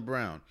 Jaylen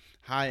Brown,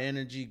 high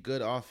energy,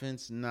 good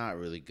offense, not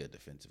really good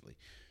defensively.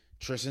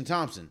 Tristan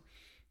Thompson.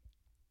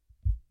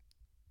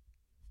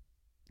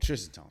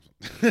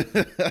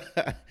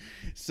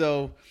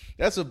 So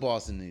that's what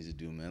Boston needs to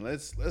do, man.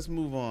 Let's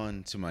move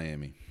on to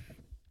Miami.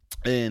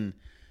 And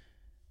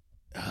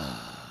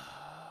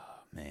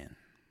man.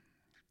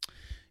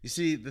 You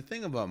see, the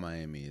thing about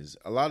Miami is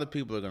a lot of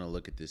people are going to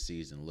look at this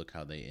season, look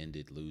how they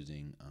ended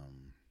losing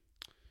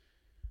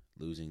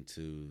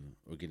to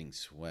or getting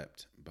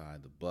swept by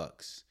the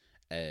Bucks,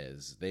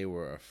 as they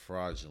were a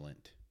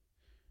fraudulent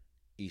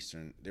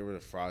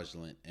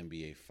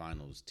NBA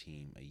Finals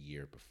team a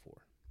year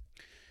before.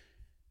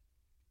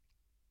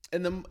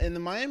 And the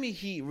Miami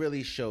Heat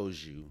really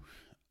shows you.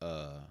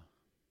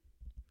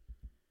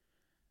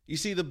 You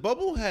see, the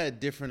bubble had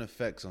different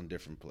effects on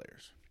different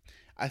players.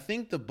 I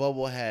think the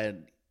bubble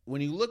had,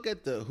 when you look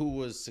at who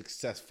was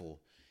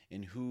successful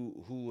and who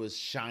was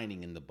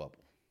shining in the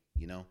bubble,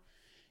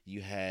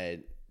 you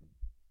had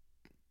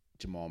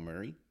Jamal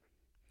Murray,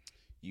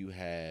 you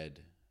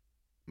had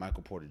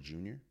Michael Porter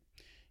Jr.,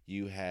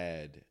 you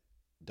had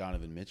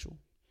Donovan Mitchell,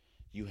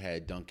 you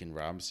had Duncan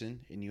Robinson,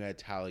 and you had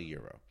Tyler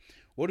Hero.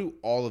 What do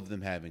all of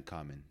them have in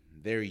common?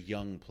 They're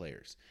young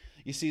players.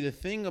 You see, the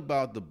thing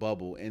about the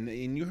bubble, and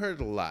you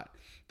heard it a lot,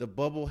 the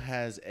bubble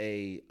has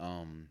a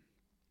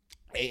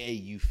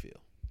AAU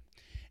feel.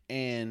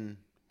 And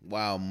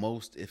while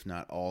most, if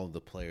not all, of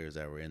the players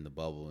that were in the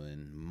bubble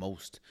and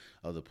most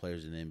of the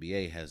players in the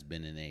NBA has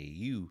been in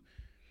AAU,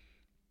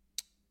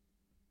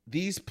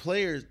 these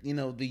players,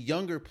 the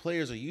younger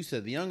players are used to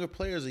it. The younger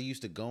players are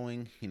used to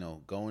going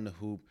to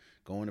hoop,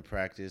 going to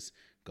practice,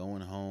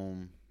 going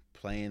home,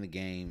 playing the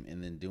game,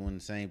 and then doing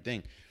the same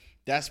thing.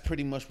 That's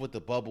pretty much what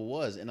the bubble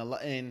was. And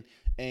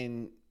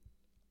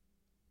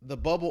the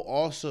bubble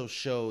also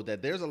showed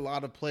that there's a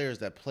lot of players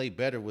that play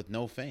better with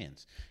no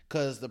fans.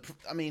 Because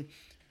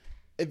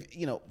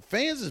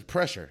fans is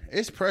pressure.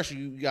 It's pressure.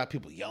 You got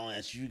people yelling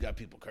at you. You got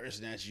people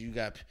cursing at you. You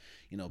got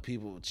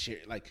people cheer.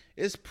 Like,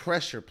 it's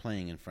pressure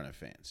playing in front of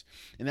fans,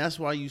 and that's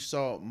why you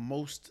saw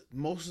most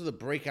of the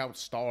breakout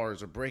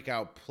stars or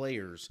breakout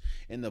players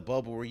in the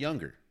bubble were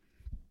younger.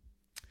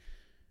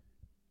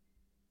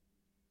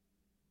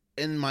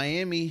 In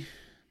Miami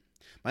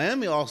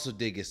also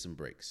did get some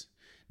breaks.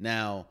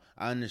 Now,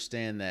 I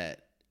understand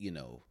that,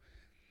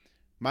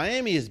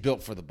 Miami is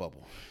built for the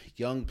bubble.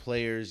 Young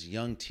players,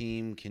 young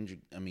team.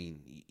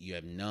 You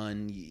have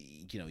none.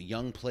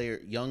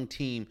 Young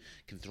team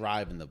can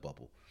thrive in the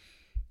bubble.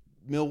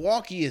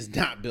 Milwaukee is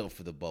not built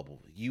for the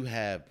bubble. You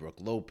have Brook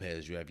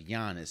Lopez. You have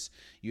Giannis.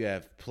 You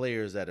have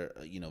players that are,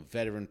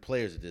 veteran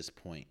players at this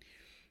point.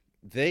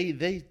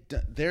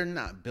 They're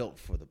not built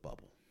for the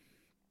bubble.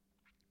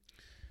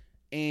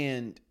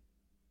 And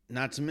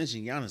not to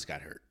mention Giannis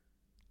got hurt.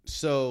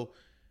 So,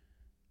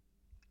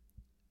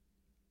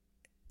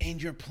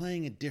 and you're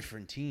playing a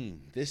different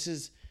team. The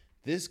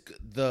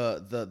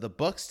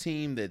Bucks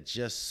team that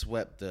just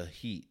swept the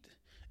Heat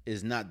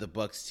is not the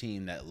Bucks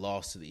team that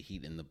lost to the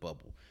Heat in the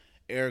bubble.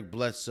 Eric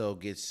Bledsoe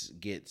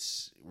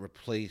gets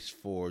replaced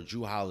for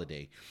Jrue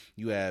Holiday.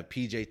 You have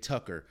PJ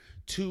Tucker,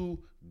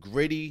 two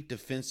gritty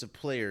defensive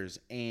players,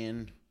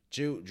 and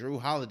Drew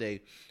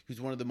Holiday,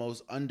 who's one of the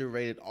most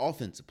underrated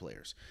offensive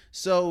players.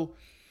 So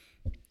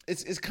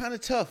it's kind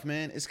of tough,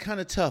 man. It's kind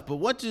of tough. But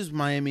what does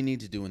Miami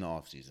need to do in the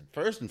offseason?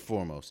 First and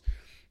foremost,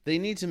 they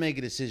need to make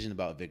a decision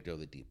about Victor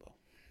Oladipo.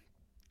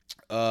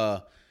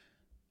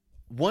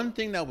 One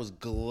thing that was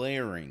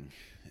glaring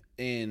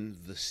in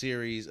the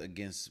series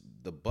against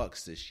the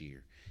Bucks this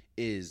year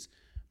is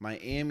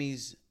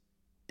Miami's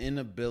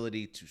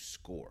inability to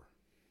score.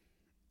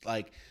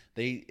 Like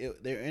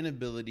their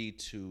inability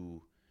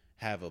to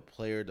have a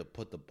player to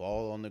put the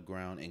ball on the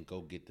ground and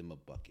go get them a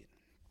bucket.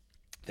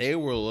 They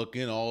were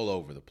looking all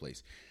over the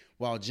place.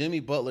 While Jimmy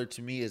Butler,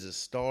 to me, is a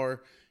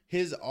star,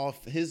 his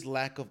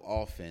lack of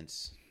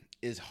offense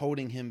is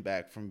holding him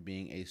back from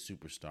being a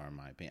superstar, in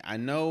my opinion. I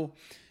know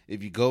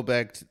if you go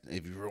back,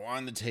 if you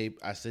rewind the tape,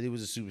 I said he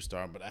was a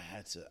superstar, but I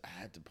had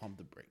to pump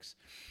the brakes.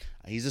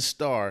 He's a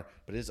star,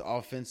 but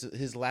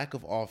his lack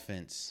of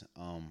offense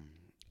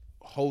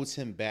holds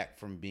him back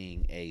from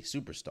being a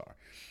superstar.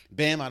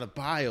 Bam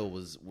Adebayo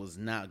was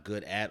not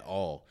good at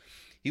all.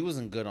 He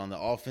wasn't good on the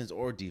offense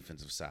or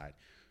defensive side.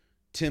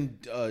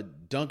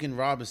 Duncan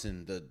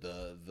Robinson,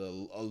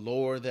 the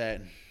allure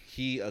that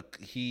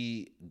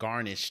he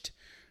garnished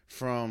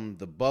from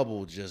the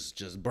bubble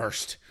just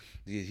burst.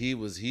 He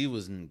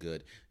wasn't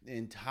good.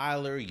 And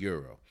Tyler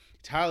Hero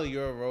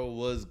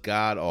was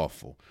god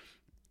awful.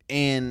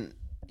 And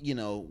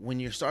when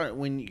you're starting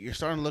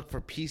to look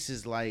for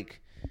pieces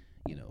like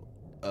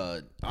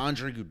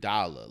Andre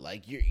Iguodala,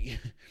 like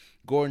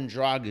Gordon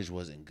Dragic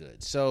wasn't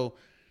good. So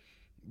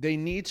they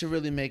need to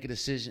really make a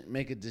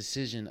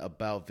decision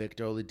about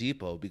Victor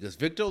Oladipo, because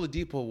Victor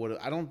Oladipo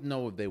I don't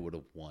know if they would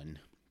have won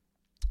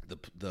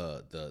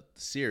the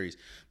series,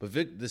 but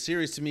the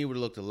series to me would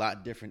have looked a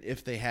lot different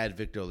if they had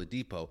Victor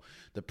Oladipo.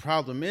 The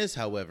problem is,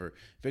 however,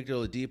 Victor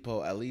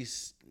Oladipo, at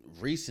least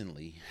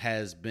recently,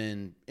 has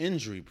been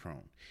injury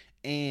prone,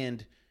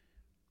 and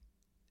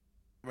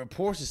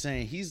reports are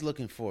saying he's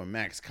looking for a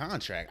max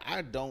contract.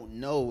 I don't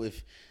know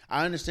if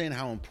I understand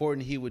how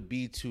important he would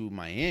be to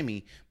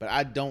Miami, but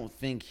I don't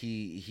think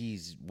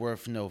he's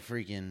worth no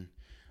freaking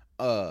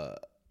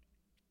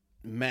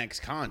max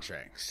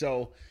contract.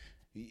 So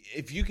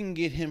if you can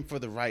get him for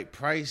the right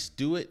price,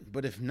 do it.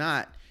 But if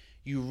not,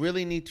 you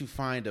really need to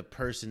find a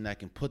person that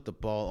can put the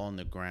ball on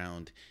the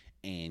ground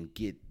and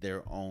get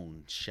their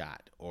own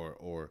shot,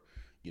 or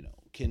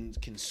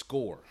can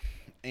score.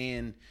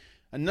 And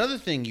another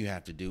thing you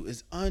have to do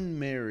is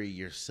unmarry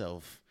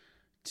yourself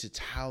to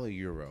Tyler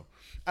Hero.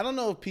 I don't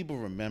know if people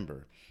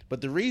remember, but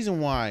the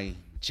reason why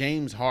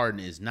James Harden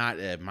is not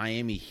at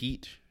Miami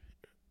Heat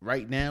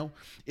right now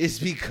is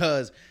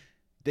because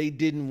they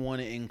didn't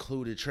want to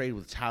include a trade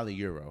with Tyler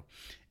Hero.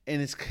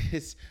 And it's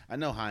I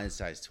know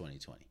hindsight's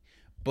 2020,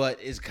 but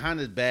it's kind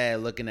of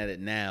bad looking at it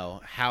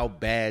now, how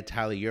bad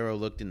Tyler Hero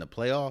looked in the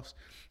playoffs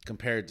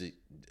compared to,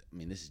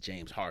 this is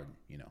James Harden,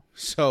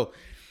 So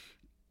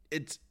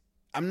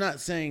I'm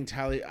not saying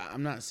Tyler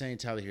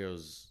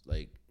Hero's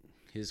like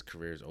his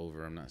career's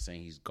over. I'm not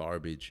saying he's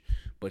garbage,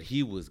 but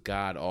he was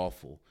god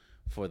awful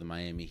for the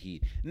Miami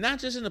Heat. Not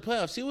just in the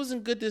playoffs. He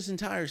wasn't good this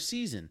entire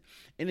season.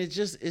 And it's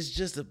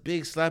just a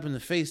big slap in the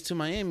face to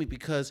Miami,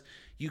 because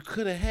you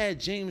could have had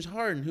James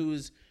Harden, who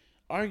is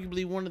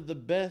arguably one of the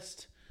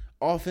best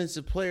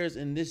offensive players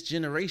in this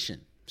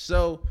generation.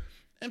 So,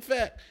 in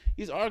fact,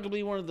 he's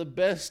arguably one of the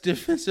best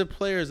defensive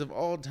players of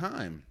all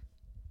time.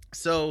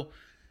 So,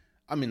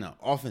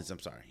 offense, I'm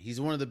sorry. He's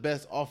one of the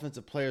best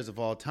offensive players of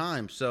all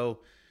time. So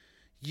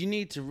you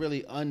need to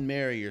really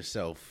unmarry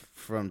yourself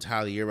from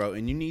Tyler Hero,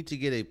 and you need to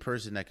get a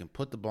person that can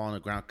put the ball on the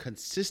ground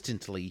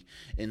consistently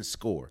and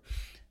score.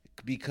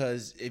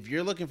 Because if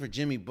you're looking for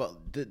Jimmy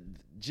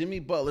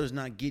Butler's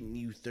not getting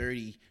you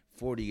 30,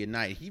 40 a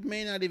night. He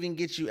may not even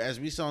get you, as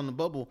we saw in the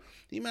bubble,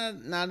 he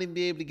might not even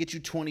be able to get you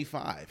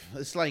 25.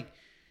 It's like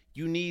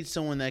you need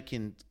someone that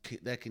can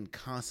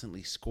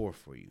constantly score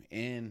for you.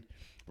 And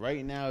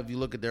right now, if you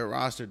look at their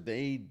roster,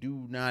 they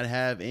do not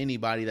have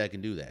anybody that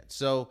can do that.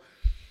 So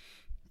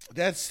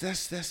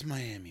that's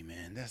Miami,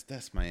 man.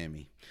 That's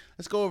Miami.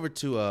 Let's go over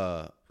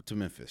to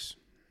Memphis.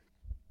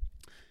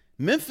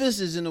 Memphis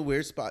is in a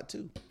weird spot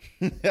too.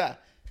 Let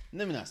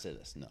me not say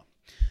this. No,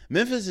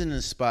 Memphis is in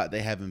a spot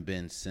they haven't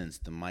been since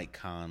the Mike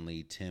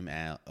Conley,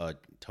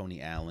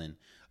 Tony Allen,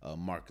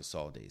 Marc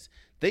Gasol days.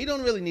 They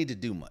don't really need to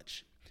do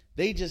much.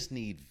 They just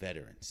need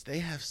veterans. They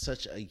have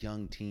such a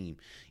young team.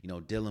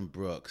 Dillon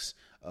Brooks,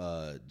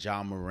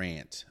 Ja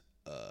Morant,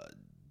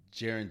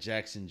 Jaren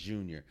Jackson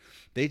Jr.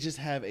 They just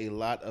have a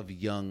lot of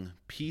young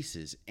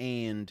pieces.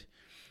 And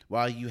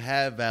while you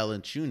have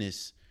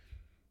Valanciunas,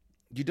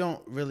 you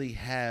don't really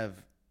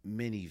have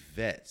many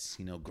vets.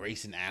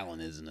 Grayson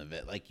Allen isn't a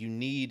vet. Like you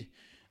need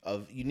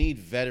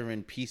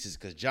veteran pieces,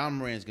 because John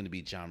Morant is going to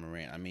be John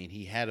Morant.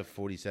 He had a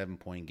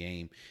 47-point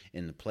game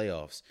in the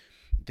playoffs.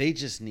 They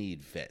just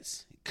need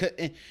vets.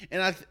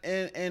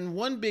 And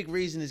one big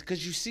reason is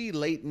because you see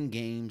late in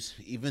games,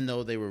 even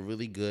though they were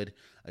really good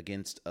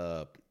against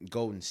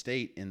Golden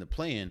State in the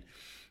play-in,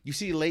 you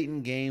see late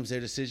in games their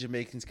decision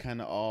making's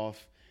kind of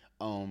off.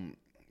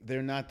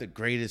 they're not the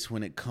greatest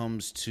when it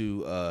comes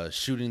to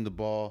shooting the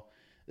ball.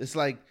 It's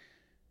like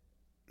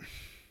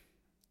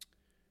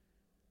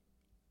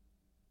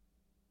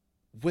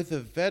with a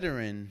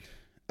veteran,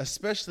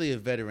 especially a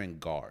veteran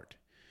guard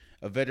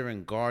and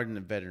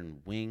a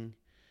veteran wing.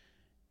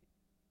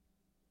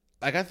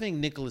 Like I think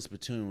Nicholas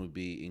Batum would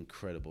be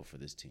incredible for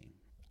this team.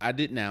 I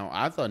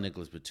thought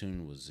Nicholas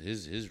Batum was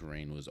his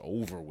reign was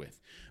over with,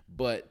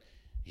 but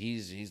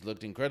he's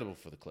looked incredible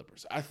for the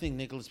Clippers. I think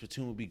Nicholas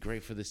Batum would be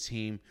great for this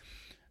team.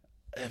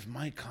 If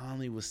Mike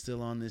Conley was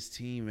still on this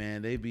team,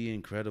 man, they'd be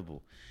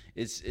incredible.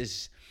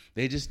 It's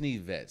they just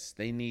need vets.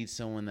 They need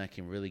someone that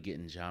can really get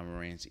in Ja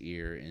Morant's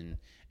ear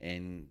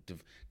and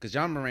because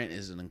Ja Morant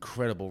is an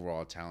incredible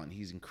raw talent.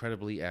 He's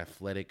incredibly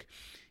athletic.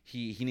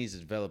 He needs to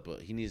develop.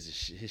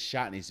 His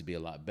shot needs to be a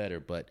lot better.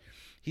 But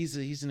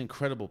he's an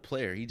incredible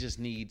player. He just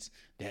needs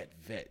that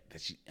vet.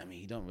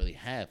 He don't really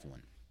have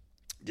one.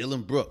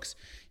 Dylan Brooks,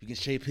 you can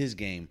shape his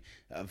game,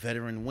 a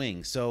veteran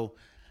wing. So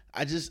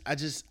I just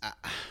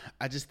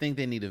think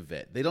they need a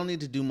vet. They don't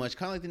need to do much.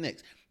 Kind of like the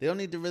Knicks, they don't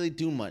need to really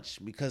do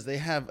much because they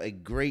have a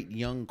great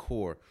young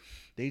core.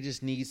 They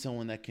just need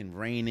someone that can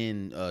rein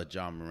in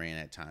John Moran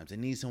at times. They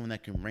need someone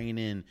that can rein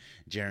in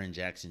Jaren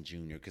Jackson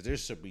Jr. because there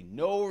should be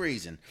no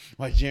reason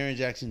why Jaren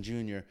Jackson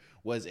Jr.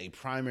 was a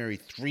primary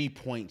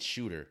 3-point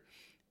shooter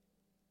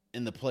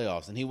in the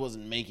playoffs, and he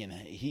wasn't making.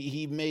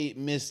 He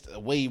missed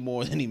way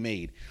more than he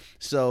made.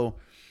 So,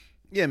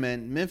 yeah,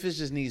 man, Memphis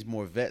just needs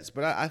more vets,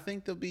 but I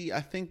think they'll be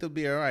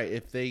all right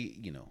if they,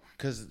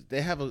 because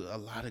they have a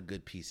lot of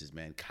good pieces,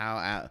 man.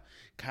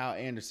 Kyle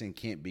Anderson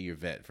can't be your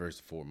vet first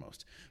and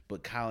foremost,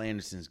 but Kyle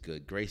Anderson's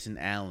good. Grayson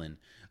Allen,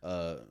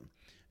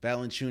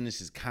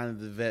 Valanciunas is kind of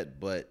the vet,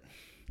 but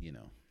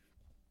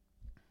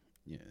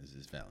this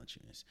is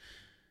Valanciunas.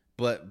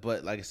 But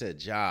like I said,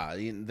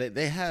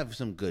 they have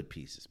some good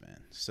pieces,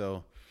 man.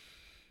 So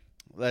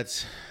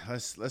let's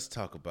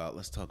talk about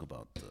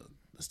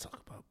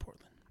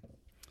Portland.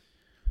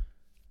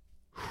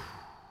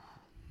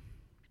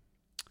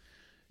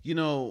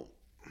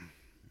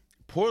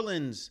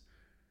 Portland's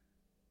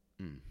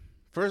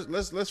first.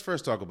 Let's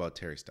first talk about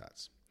Terry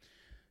Stotts.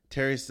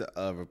 Terry's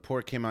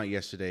report came out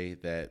yesterday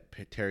that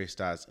Terry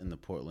Stotts and the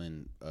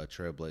Portland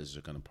Trailblazers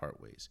are going to part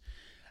ways.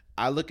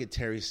 I look at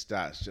Terry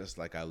Stotts just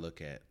like I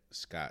look at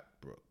Scott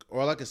Brooks,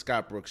 or I look at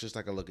Scott Brooks just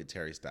like I look at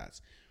Terry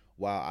Stotts.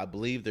 While I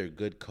believe they're a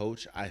good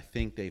coach, I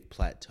think they've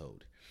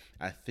plateaued.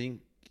 I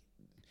think,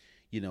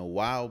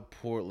 while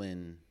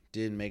Portland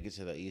did make it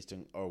to the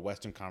Eastern or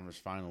Western Conference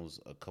Finals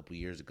a couple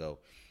years ago,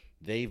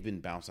 they've been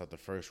bounced out the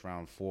first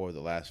round for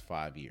the last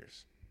 5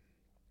 years.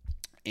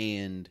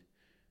 And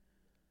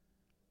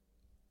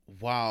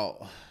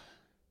while,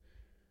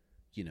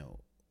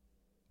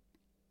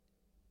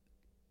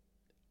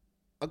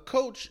 a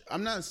coach,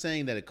 I'm not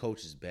saying that a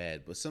coach is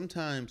bad, but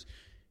sometimes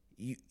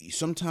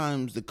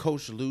the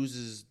coach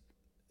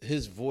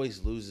his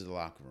voice loses the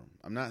locker room.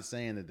 I'm not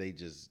saying that they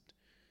just,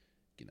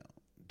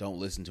 don't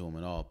listen to him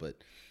at all,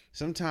 but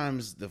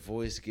sometimes the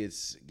voice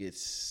gets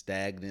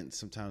stagnant.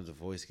 Sometimes the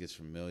voice gets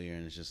familiar,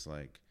 and it's just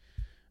like,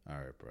 all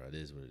right, bro, it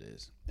is what it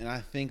is. And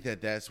I think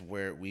that's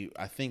where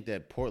I think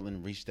that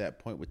Portland reached that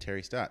point with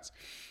Terry Stotts.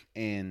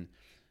 And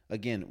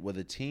again, with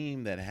a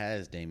team that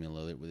has Damian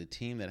Lillard, with a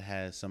team that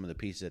has some of the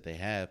pieces that they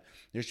have,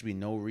 there should be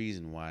no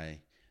reason why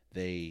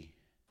they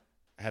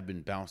have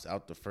been bounced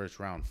out the first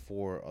round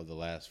 4 of the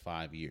last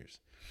 5 years.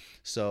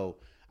 So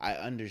I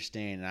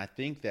understand, and I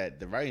think that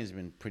the writing's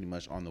been pretty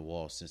much on the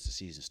wall since the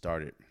season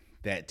started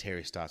that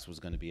Terry Stotts was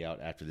going to be out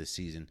after this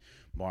season,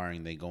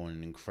 barring they go on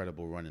an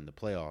incredible run in the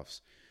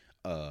playoffs,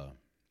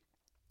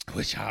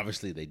 which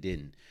obviously they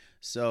didn't.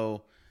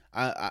 So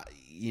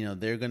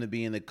they're going to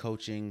be in the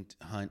coaching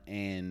hunt,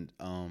 and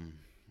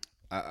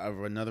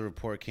another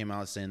report came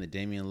out saying that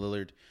Damian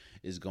Lillard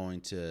is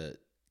going to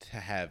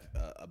have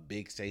a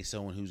big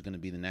say-so in who's going to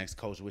be the next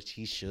coach, which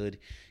he should.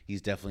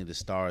 He's definitely the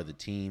star of the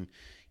team.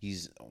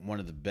 He's one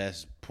of the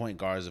best point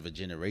guards of a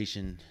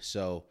generation.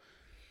 So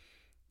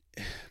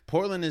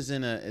Portland is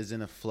in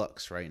a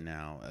flux right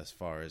now as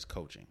far as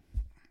coaching.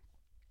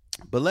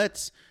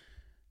 But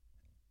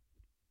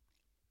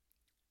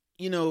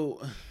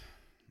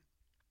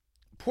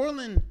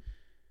Portland,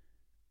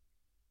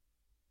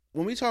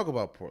 when we talk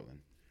about Portland,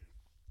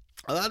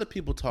 a lot of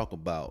people talk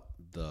about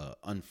the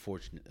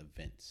unfortunate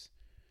events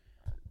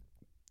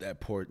that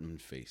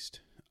Portland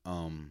faced.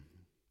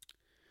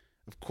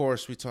 Of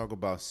course, we talk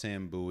about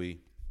Sam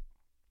Bowie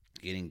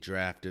getting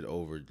drafted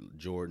over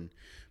Jordan,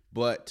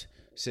 but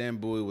Sam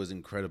Bowie was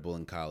incredible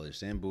in college.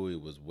 Sam Bowie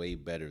was way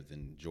better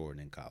than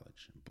Jordan in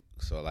college.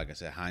 So, like I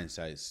said,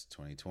 hindsight's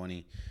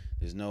 2020.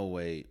 There's no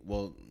way.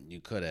 Well, you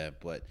could have,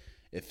 but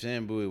if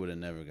Sam Bowie would have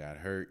never got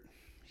hurt,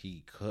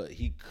 he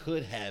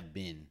could have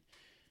been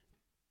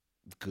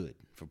good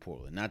for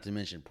Portland. Not to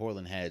mention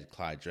Portland had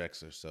Clyde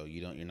Drexler, so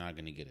you're not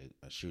going to get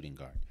a shooting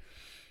guard.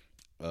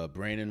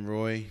 Brandon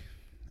Roy,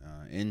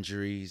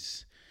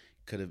 injuries,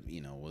 could have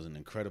was an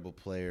incredible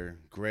player.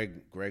 Greg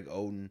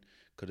Oden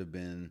could have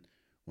been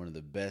one of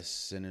the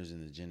best centers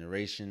in the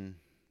generation.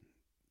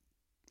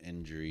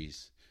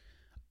 Injuries.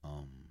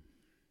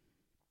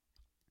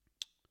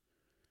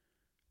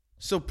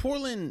 So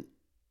Portland,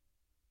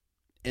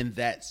 in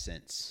that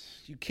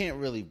sense, you can't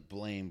really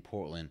blame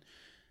Portland.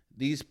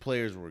 These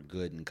players were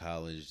good in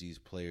college. These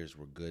players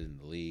were good in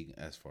the league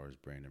as far as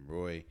Brandon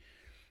Roy.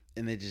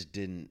 And they just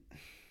didn't,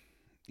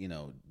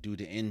 due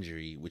to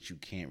injury, which you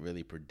can't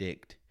really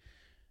predict,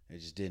 it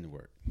just didn't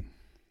work.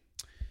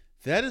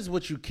 That is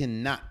what you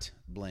cannot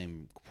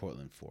blame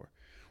Portland for.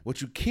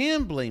 What you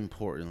can blame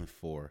Portland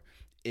for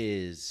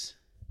is,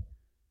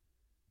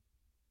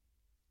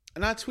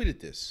 and I tweeted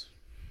this,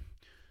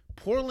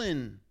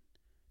 Portland,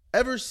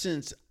 ever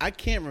since, I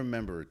can't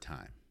remember a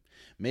time,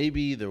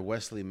 maybe the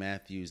Wesley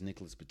Matthews,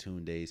 Nicholas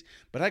Batum days,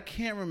 but I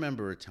can't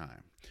remember a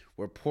time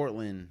where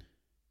Portland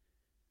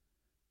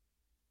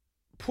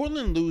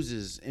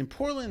loses, and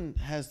Portland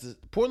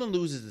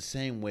loses the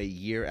same way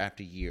year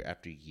after year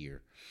after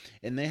year,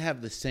 and they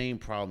have the same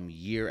problem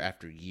year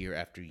after year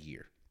after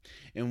year.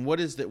 And what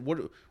is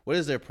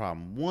their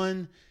problem?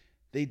 One,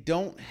 they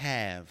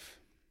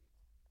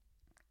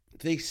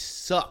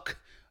suck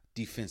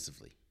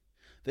defensively.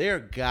 They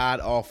are god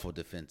awful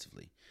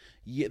defensively.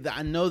 Yeah,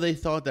 I know they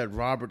thought that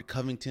Robert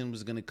Covington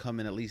was going to come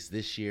in at least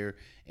this year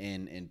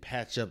and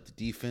patch up the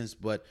defense,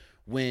 but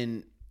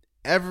when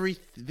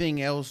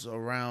everything else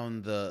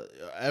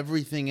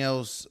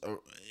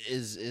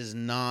is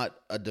not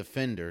a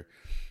defender,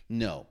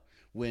 no.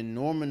 When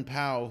Norman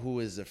Powell, who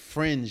is a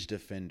fringe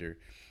defender,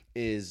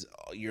 is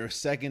your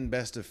second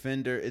best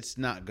defender, it's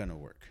not going to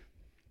work.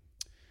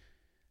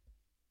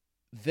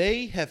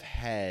 They have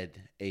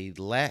had a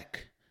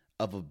lack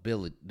of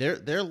ability.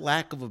 Their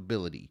lack of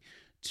ability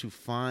to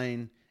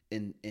find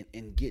and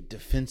get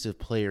defensive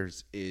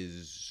players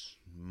is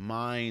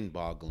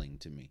mind-boggling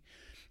to me,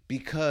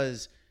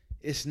 because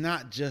it's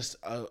not just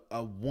a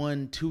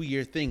 1-2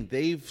 year thing.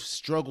 They've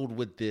struggled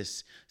with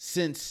this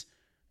since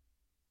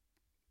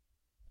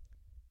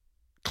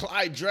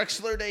Clyde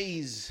Drexler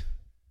days.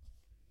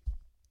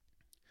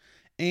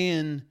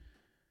 And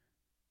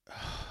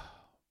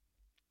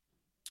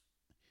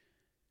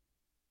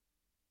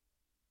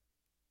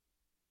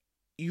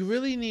we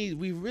really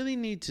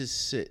need to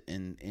sit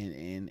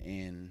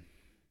and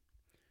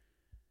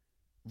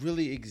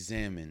really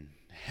examine.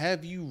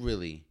 Have you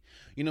really,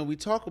 we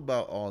talk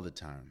about all the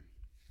time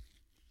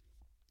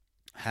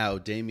how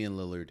Damian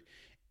Lillard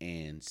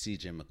and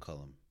CJ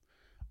McCollum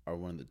are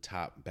one of the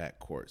top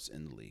backcourts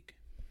in the league.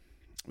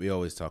 We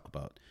always talk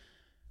about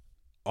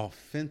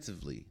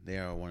offensively, they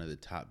are one of the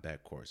top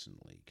backcourts in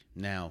the league.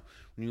 Now,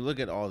 when you look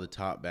at all the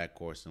top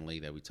backcourts in the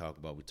league that we talk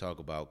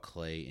about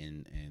Clay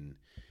and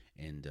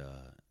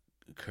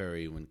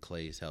Curry when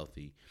Clay is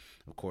healthy.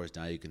 Of course,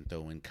 now you can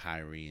throw in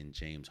Kyrie and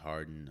James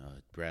Harden,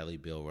 Bradley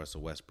Beal,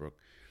 Russell Westbrook.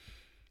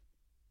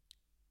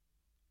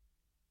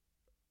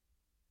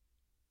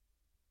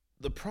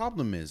 The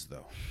problem is,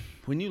 though,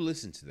 when you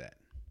listen to that,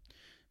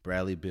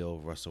 Bradley Beal,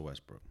 Russell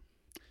Westbrook,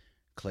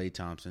 Klay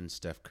Thompson,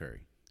 Steph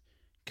Curry,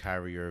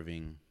 Kyrie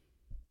Irving,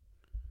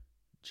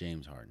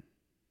 James Harden.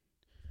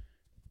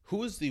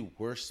 Who is the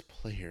worst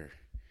player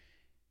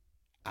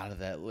out of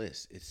that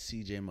list? It's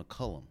CJ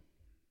McCollum.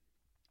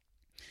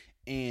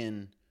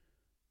 And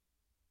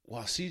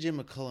while CJ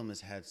McCollum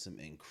has had some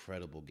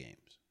incredible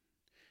games,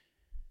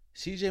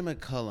 CJ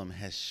McCollum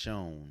has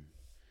shown,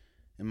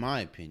 in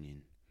my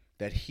opinion,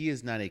 that he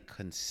is not a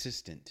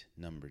consistent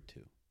number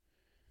two.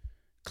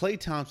 Klay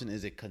Thompson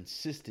is a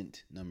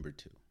consistent number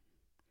two.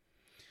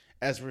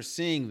 As we're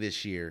seeing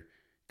this year,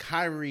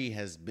 Kyrie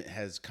has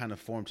kind of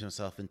formed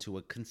himself into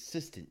a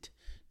consistent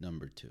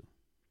number two.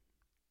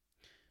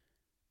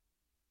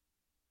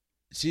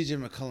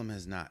 CJ McCollum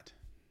has not.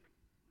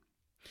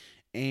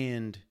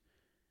 And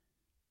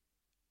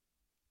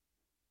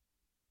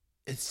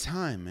it's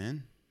time,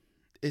 man.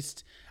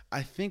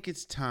 I think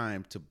it's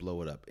time to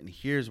blow it up. And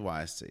here's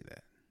why I say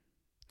that.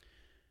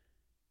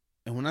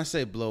 And when I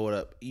say blow it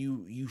up,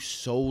 you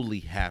solely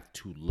have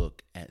to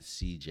look at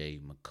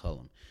CJ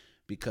McCollum,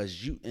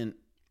 because you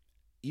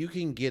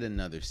can get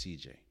another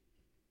CJ.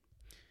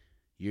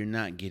 You're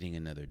not getting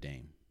another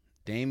Dame.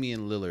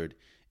 Damian Lillard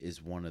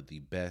is one of the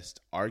best,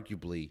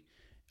 arguably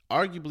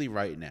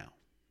right now.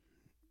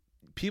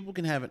 People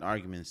can have an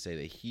argument and say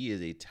that he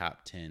is a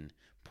top 10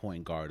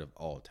 point guard of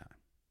all time.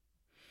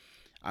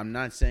 I'm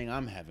not saying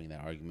I'm having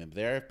that argument, but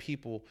there are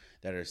people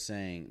that are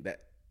saying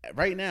that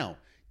right now,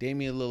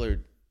 Damian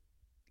Lillard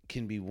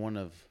can be one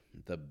of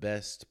the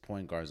best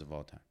point guards of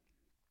all time.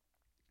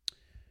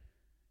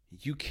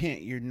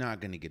 You're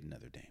not going to get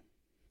another Dame.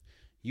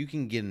 You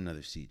can get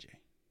another CJ.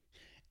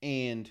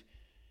 And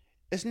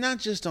it's not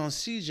just on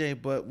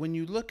CJ, but when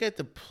you look at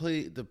the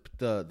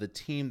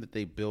team that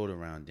they build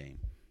around Dame,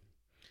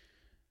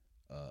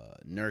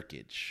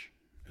 Nurkic,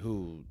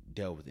 who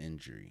dealt with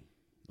injury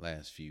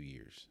last few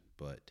years,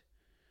 but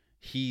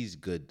he's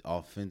good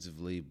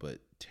offensively, but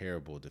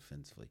terrible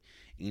defensively.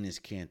 Enes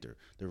Kanter.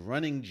 The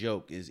running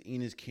joke is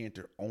Enes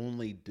Kanter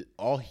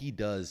all he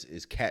does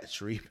is catch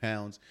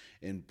rebounds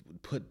and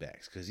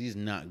putbacks because he's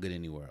not good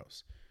anywhere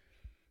else.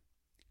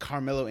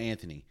 Carmelo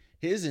Anthony.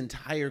 His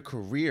entire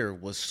career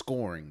was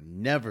scoring,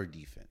 never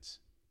defense.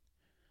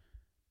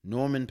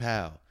 Norman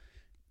Powell.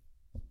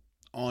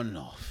 On and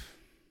off.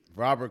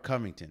 Robert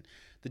Covington.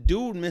 The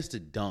dude missed a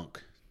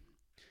dunk.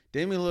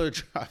 Damian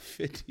Lillard dropped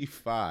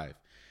 55.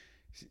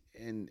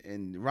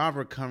 And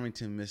Robert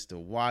Covington missed a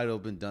wide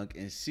open dunk.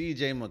 And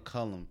CJ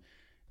McCollum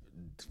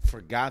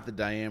forgot the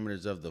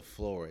diameters of the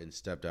floor and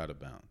stepped out of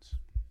bounds.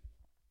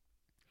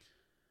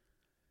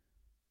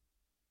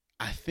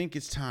 I think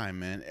it's time,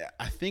 man.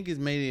 I think it's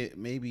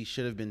maybe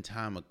should have been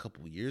time a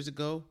couple years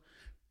ago.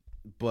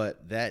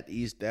 But that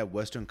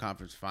Western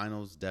Conference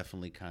Finals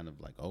definitely kind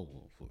of like,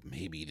 oh,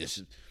 maybe this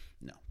is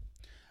no.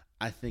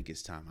 I think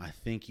it's time. I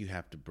think you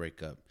have to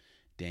break up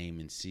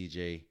Dame and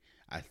CJ.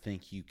 I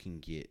think you can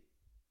get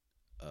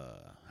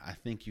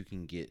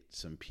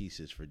some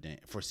pieces for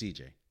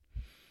CJ.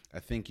 I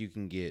think you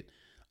can get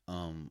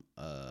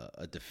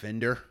a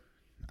defender.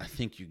 I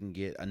think you can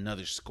get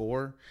another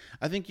scorer.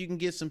 I think you can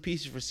get some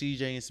pieces for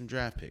CJ and some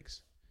draft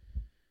picks.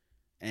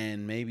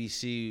 And maybe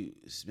see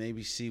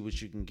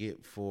what you can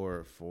get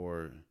for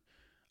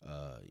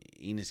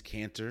Enes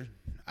Kanter.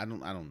 I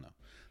don't know,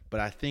 but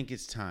I think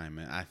it's time,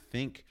 and I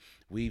think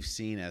we've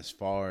seen as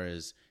far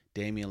as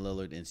Damian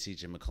Lillard and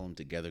CJ McCollum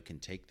together can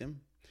take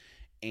them,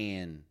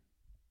 and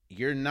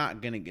you're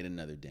not gonna get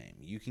another Dame.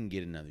 You can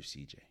get another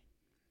CJ,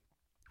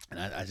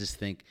 and I just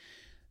think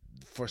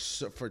for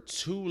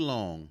too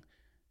long,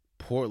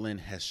 Portland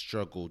has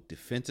struggled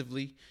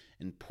defensively.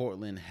 And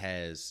Portland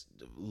has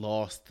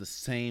lost the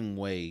same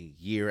way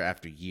year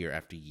after year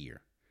after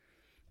year.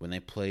 When they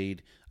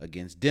played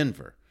against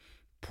Denver,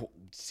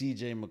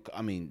 Damian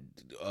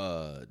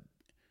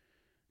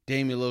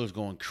Lillard's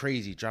going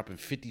crazy, dropping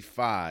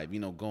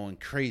 55, going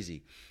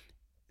crazy.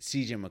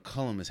 CJ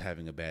McCollum is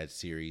having a bad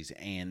series,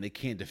 and they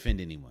can't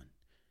defend anyone.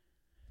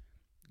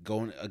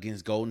 Going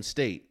against Golden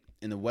State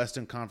in the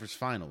Western Conference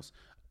Finals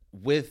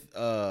what's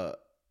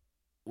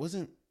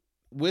his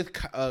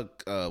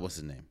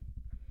name?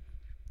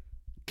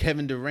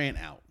 Kevin Durant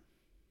out.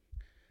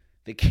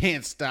 They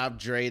can't stop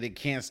Dre. They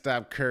can't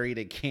stop Curry.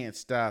 They can't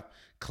stop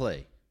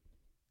Clay.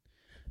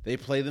 They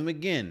play them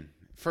again.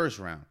 First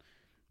round.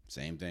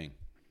 Same thing.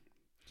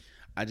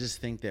 I just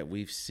think that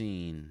we've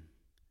seen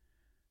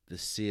the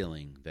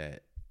ceiling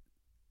that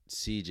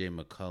CJ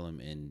McCollum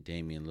and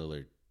Damian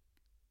Lillard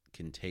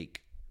can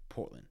take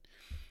Portland.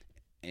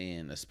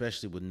 And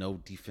especially with no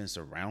defense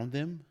around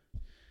them,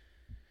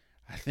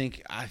 I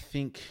think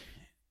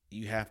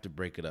you have to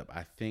break it up.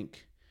 I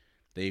think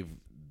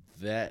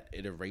that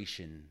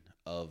iteration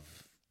of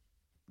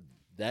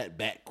that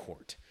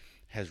backcourt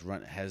has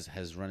run his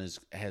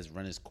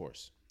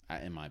course,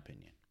 in my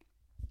opinion.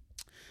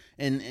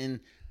 And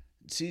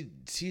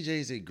CJ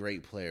is a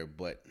great player,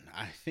 but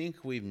I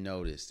think we've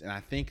noticed, and I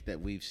think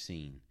that we've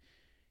seen,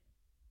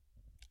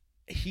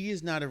 he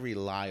is not a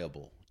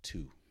reliable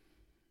two.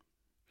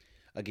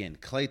 Again,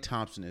 Klay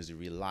Thompson is a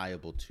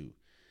reliable two.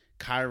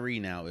 Kyrie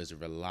now is a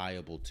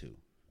reliable two.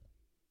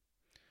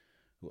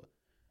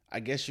 I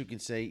guess you can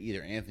say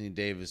either Anthony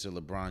Davis or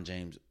LeBron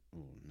James.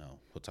 Ooh, no,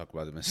 we'll talk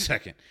about them in a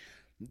second.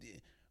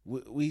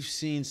 We've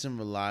seen some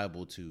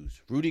reliable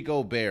twos. Rudy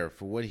Gobert,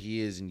 for what he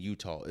is in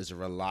Utah, is a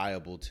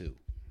reliable two.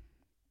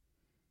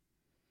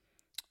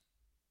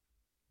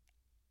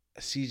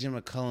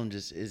 CJ McCollum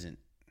just isn't.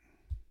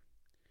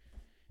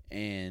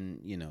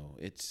 And,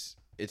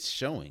 it's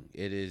showing.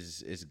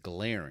 It's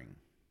glaring.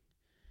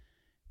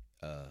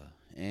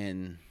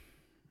 And,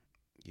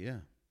 yeah.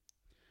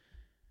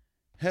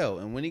 Hell,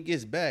 and when he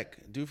gets back,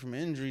 due from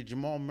injury,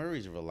 Jamal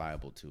Murray's a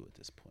reliable too at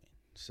this point.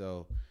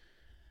 So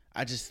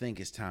I just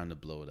think it's time to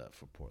blow it up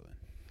for Portland.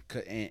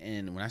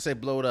 And when I say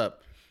blow it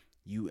up,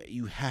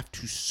 you have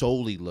to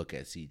solely look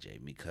at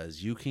CJ,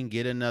 because you can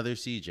get another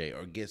CJ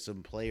or get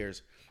some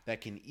players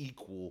that can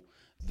equal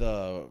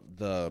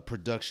the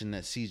production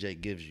that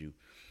CJ gives you.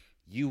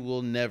 You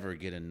will never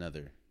get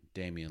another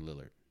Damian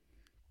Lillard.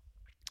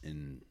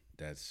 And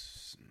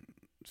that's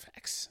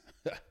facts.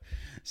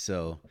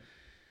 So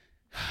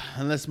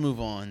and let's move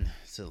on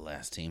to the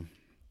last team,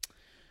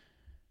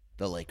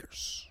 the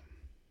Lakers.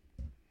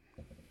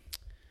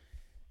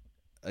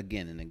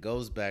 Again, and it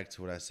goes back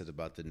to what I said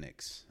about the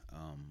Knicks.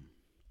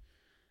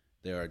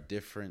 There are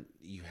different,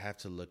 you have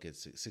to look at,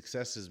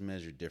 success is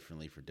measured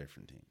differently for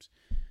different teams.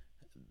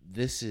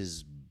 This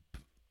is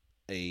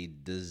a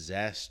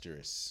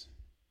disastrous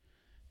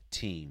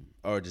team,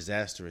 or a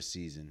disastrous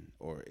season,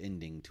 or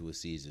ending to a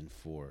season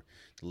for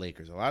the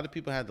Lakers. A lot of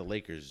people had the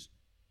Lakers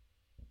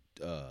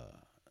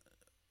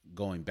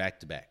going back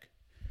to back.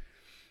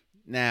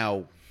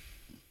 Now,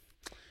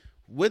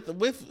 with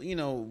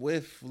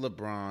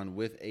LeBron,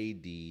 with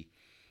AD,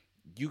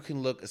 you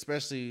can look,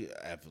 especially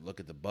look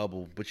at the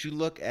bubble, but you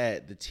look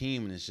at the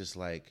team and it's just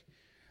like,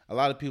 a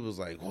lot of people's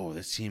like, oh,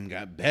 this team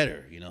got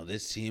better.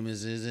 This team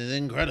is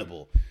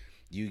incredible.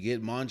 You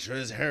get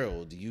Montrezl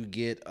Harrell. You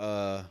get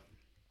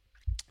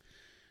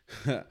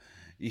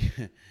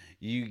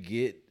you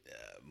get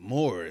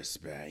Morris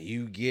back.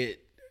 You get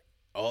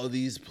all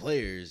these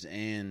players,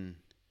 and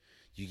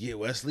you get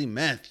Wesley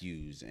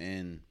Matthews.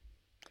 And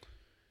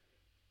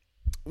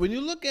when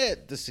you look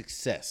at the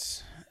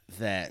success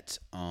that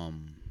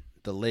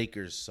the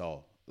Lakers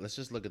saw, let's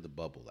just look at the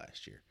bubble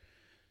last year.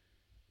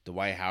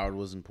 Dwight Howard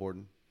was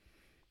important.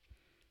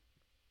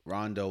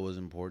 Rondo was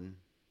important.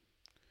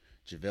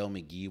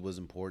 JaVale McGee was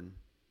important.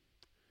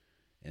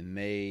 And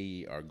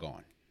they are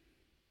gone.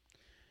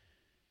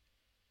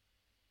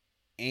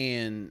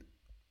 And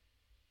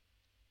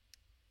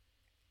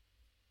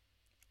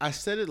I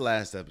said it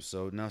last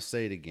episode, and I'll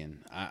say it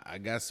again. I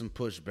got some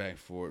pushback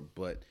for it,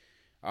 but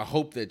I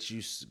hope that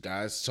you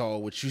guys saw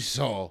what you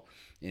saw,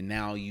 and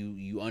now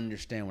you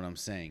understand what I'm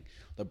saying.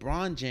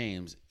 LeBron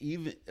James,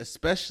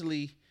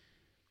 especially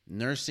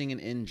nursing an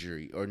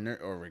injury or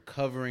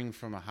recovering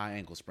from a high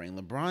ankle sprain,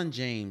 LeBron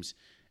James,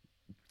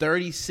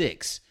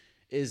 36,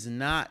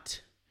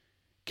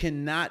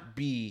 cannot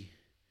be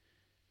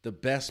the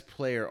best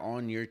player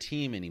on your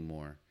team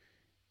anymore,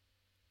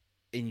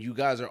 and you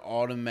guys are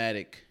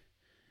automatic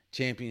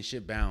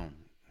championship bound.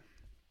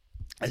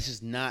 That's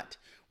just not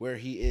where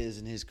he is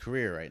in his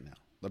career right now,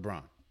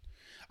 LeBron.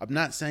 I'm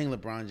not saying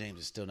LeBron James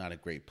is still not a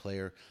great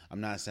player.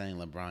 I'm not saying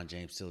LeBron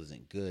James still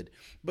isn't good.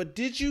 But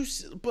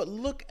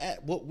look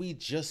at what we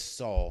just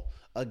saw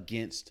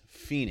against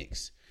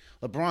Phoenix.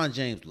 LeBron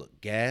James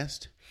looked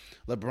gassed.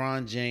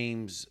 LeBron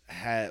James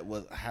has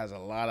a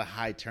lot of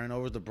high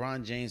turnovers.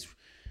 LeBron James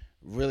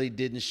really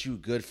didn't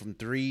shoot good from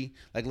three.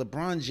 Like,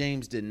 LeBron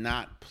James did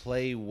not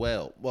play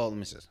well. Well, let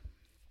me say this.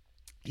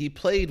 He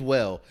played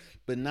well,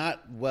 but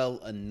not well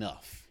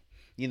enough.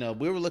 We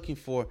were looking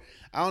for,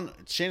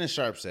 Shannon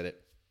Sharpe said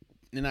it,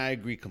 and I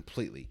agree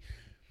completely.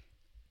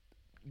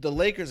 The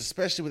Lakers,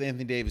 especially with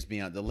Anthony Davis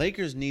being out, the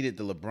Lakers needed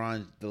the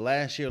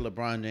last year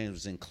LeBron James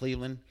was in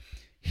Cleveland.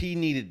 He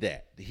needed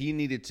that. He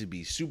needed to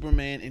be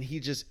Superman, and he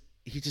just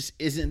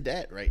isn't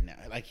that right now.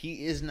 Like,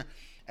 he is not,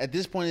 at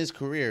this point in his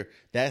career,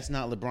 that's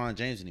not LeBron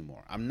James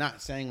anymore. I'm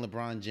not saying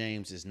LeBron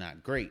James is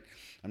not great.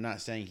 I'm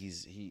not saying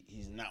he's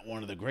not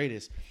one of the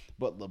greatest,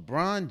 but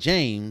LeBron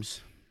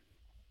James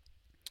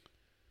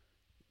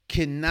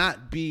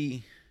cannot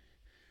be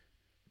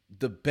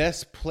the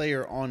best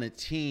player on a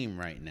team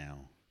right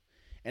now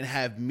and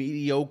have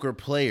mediocre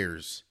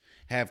players,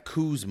 have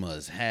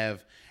Kuzmas,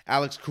 have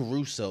Alex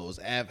Caruso's,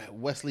 have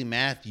Wesley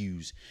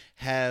Matthews,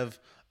 have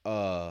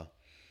Taylor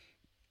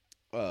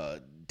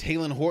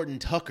Horton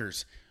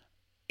Tuckers,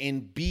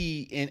 and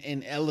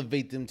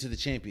elevate them to the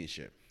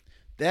championship.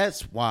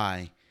 That's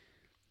why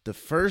the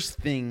first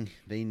thing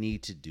they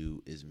need to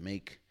do is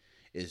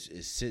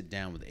sit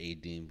down with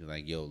AD and be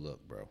like, yo,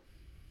 look, bro.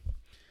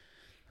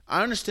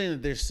 I understand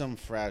that there's some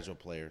fragile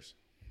players.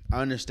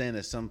 I understand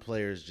that some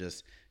players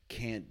just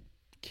can't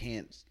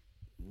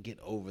get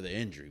over the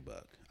injury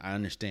bug. I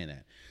understand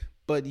that.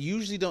 But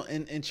usually don't,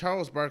 and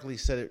Charles Barkley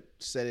said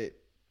it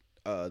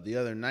the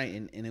other night,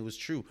 and it was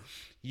true.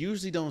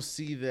 Usually don't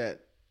see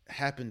that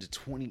happen to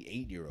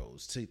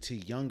 28-year-olds, to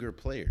younger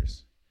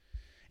players.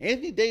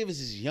 Anthony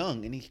Davis is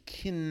young, and he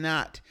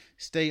cannot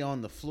stay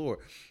on the floor.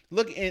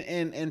 Look,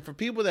 and for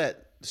people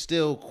that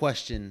still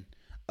question,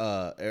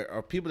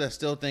 or people that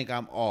still think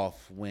I'm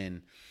off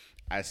when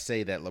I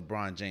say that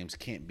LeBron James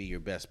can't be your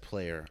best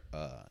player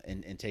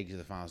and take you to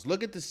the finals.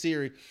 Look at the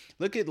series.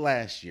 Look at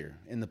last year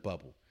in the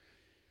bubble.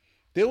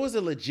 There was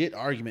a legit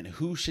argument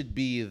who should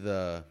be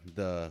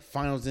the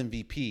finals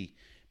MVP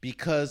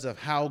because of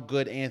how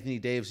good Anthony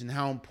Davis and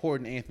how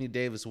important Anthony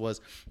Davis was,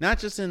 not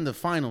just in the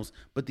finals,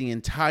 but the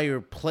entire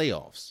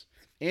playoffs.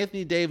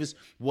 Anthony Davis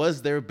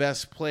was their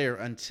best player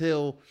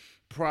until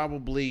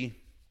probably,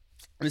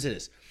 let me say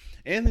this.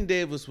 Anthony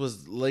Davis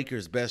was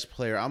Lakers' best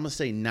player, I'm going to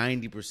say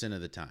 90%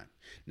 of the time.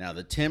 Now,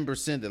 the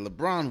 10% that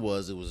LeBron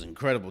was, it was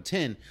incredible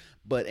 10,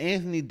 but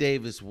Anthony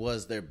Davis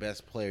was their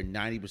best player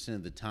 90%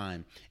 of the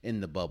time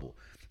in the bubble.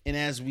 And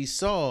as we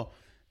saw,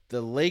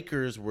 the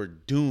Lakers were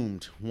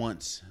doomed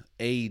once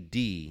AD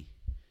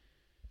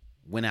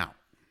went out.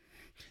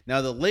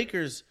 Now, the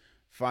Lakers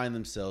find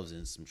themselves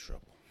in some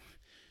trouble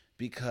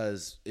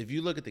because if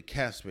you look at the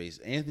cap space,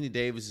 Anthony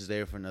Davis is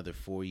there for another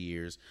 4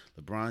 years.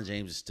 LeBron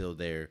James is still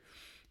there.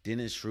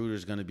 Dennis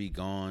Schroeder's going to be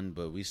gone,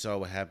 but we saw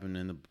what happened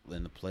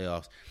in the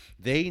playoffs.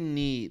 They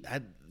need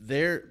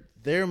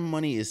their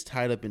money is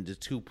tied up into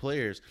two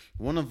players.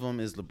 One of them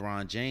is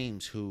LeBron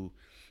James, who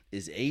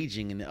is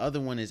aging, and the other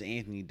one is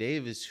Anthony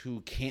Davis, who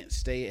can't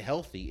stay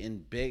healthy in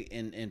big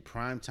in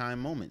prime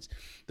time moments.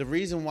 The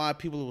reason why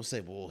people will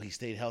say, "Well, he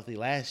stayed healthy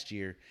last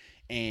year,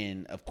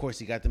 and of course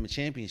he got them a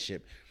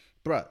championship,"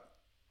 bruh.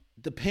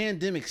 The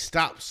pandemic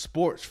stopped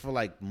sports for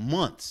like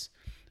months,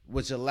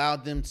 which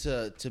allowed them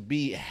to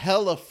be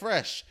hella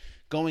fresh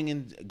going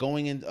in,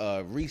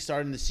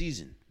 restarting the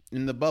season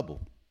in the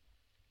bubble.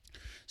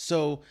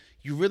 So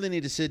you really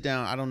need to sit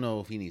down. I don't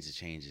know if he needs to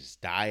change his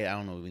diet. I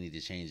don't know if he needs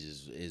to change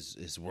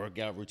his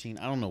workout routine.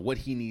 I don't know what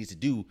he needs to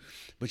do,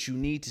 but you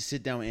need to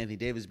sit down with Anthony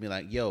Davis and be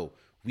like, yo,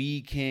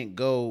 we can't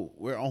go.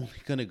 We're only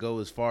going to go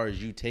as far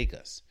as you take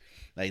us.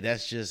 Like,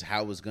 that's just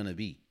how it's going to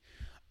be.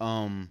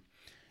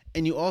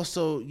 And you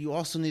also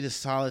need a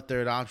solid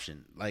third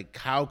option. Like,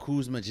 Kyle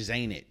Kuzma just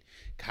ain't it.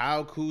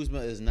 Kyle Kuzma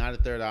is not a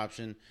third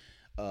option.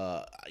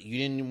 You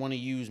didn't want to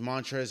use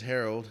Montrezl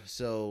Harrell,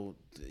 so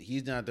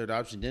he's not a third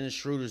option. Dennis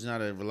Schroeder's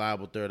not a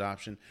reliable third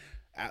option.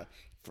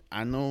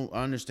 I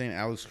understand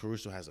Alex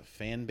Caruso has a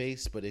fan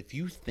base, but if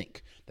you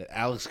think that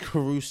Alex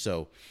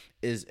Caruso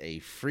is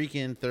a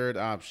freaking third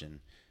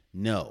option,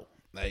 no.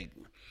 Like,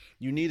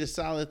 you need a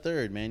solid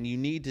third, man. You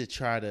need to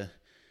try to,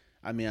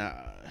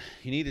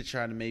 you need to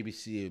try to maybe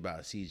see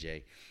about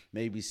CJ,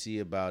 maybe see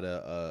about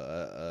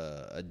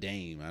a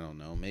Dame. I don't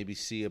know. Maybe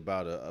see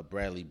about a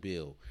Bradley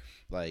Beal.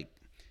 Like,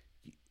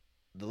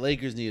 the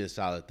Lakers need a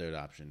solid third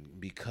option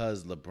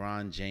because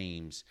LeBron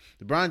James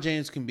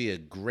can be a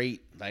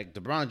great, like,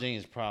 LeBron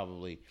James is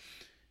probably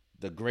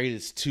the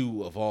greatest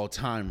two of all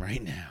time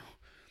right now.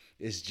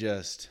 It's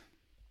just,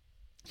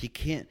 he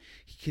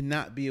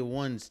cannot be a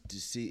one to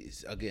see,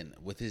 again,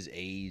 with his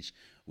age,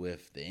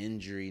 with the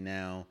injury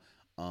now.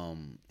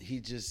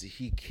 He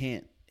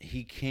can't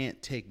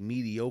take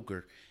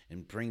mediocre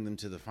and bring them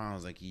to the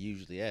finals like he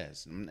usually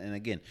has. And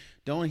again,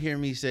 don't hear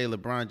me say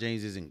LeBron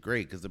James isn't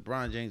great, because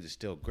LeBron James is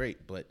still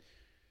great, but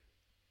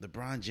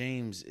LeBron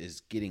James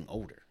is getting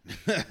older.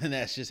 And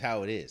that's just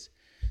how it is.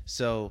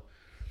 So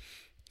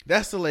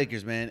that's the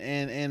Lakers, man.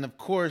 And of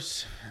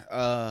course,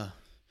 the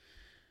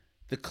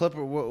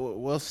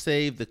we'll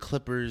save the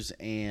Clippers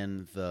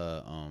and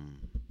the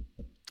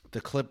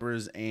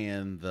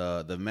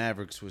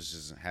Mavericks, which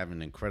is having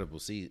an incredible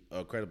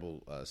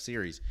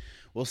series.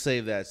 We'll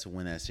save that to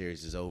when that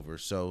series is over.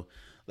 So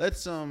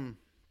let's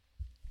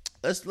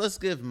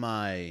give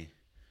my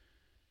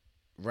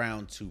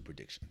round 2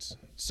 predictions.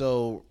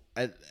 So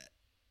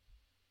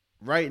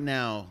right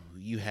now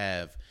you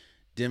have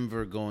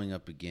Denver going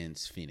up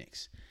against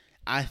Phoenix.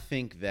 I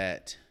think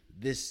that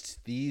this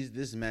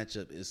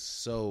matchup is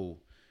so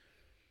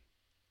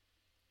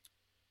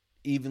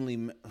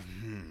evenly.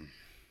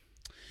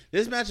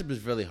 This matchup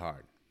is really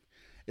hard.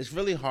 It's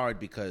really hard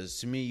because,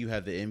 to me, you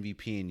have the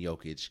MVP in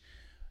Jokic.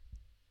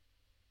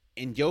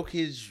 In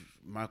Jokic,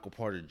 Michael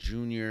Porter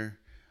Jr.,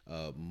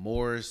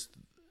 Morris,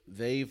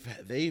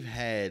 they've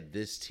had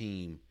this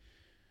team.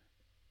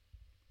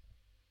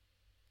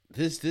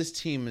 This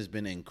team has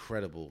been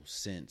incredible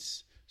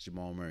since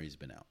Jamal Murray's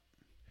been out.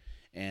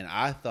 And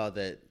I thought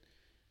that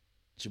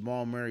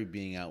Jamal Murray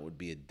being out would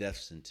be a death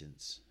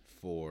sentence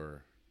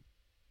for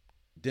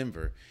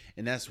Denver,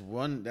 and that's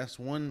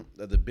one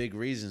of the big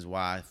reasons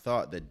why I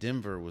thought that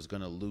Denver was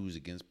going to lose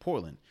against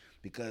Portland,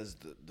 because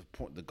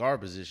the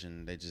guard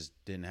position, they just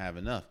didn't have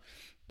enough.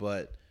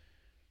 But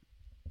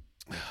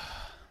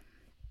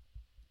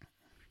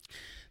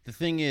the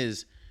thing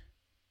is,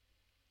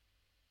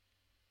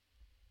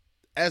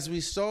 as we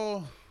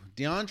saw,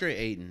 DeAndre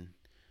Ayton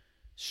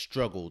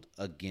struggled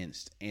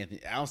against Anthony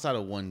outside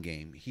of one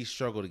game. He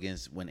struggled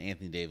against when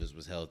Anthony Davis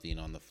was healthy and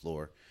on the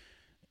floor.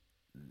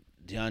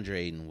 DeAndre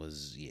Ayton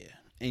was,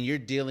 and you're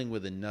dealing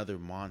with another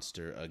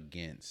monster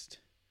against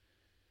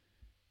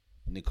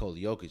Nikola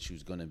Jokic,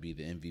 who's going to be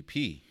the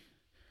MVP.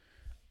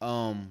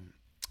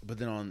 But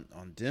then on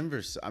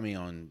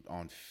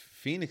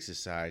Phoenix's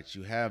side,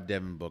 you have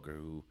Devin Booker,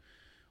 who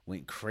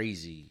went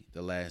crazy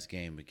the last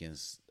game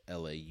against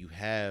LA. You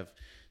have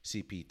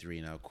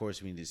CP3. Now, of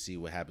course, we need to see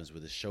what happens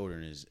with his shoulder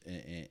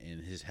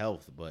and his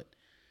health. But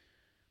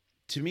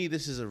to me,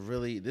 this is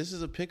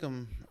a pick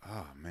 'em.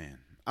 Oh man,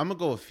 I'm gonna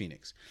go with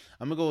Phoenix.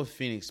 I'm gonna go with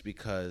Phoenix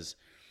because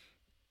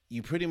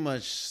you pretty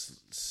much.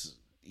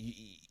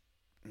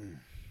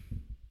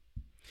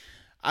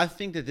 I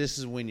think that this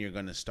is when you're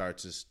gonna start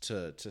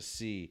to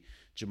see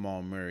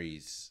Jamal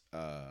Murray's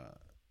absence.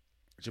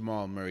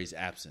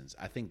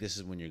 I think this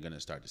is when you're gonna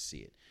start to see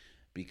it,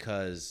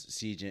 because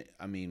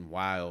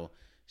while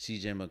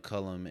CJ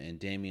McCollum and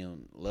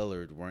Damian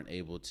Lillard weren't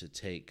able to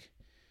take.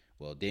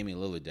 Well, Damian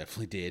Lillard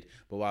definitely did,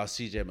 but while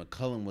CJ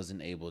McCollum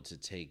wasn't able to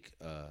take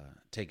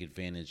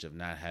advantage of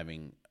not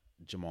having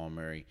Jamal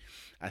Murray,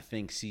 I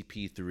think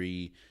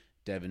CP3,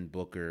 Devin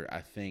Booker,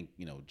 I think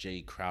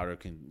Jay Crowder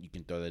you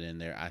can throw that in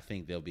there. I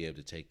think they'll be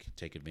able to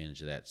take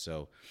advantage of that.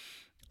 So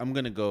I'm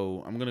gonna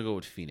go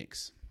with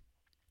Phoenix.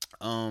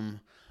 I'm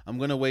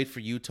gonna wait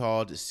for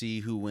Utah to see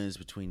who wins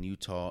between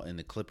Utah and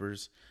the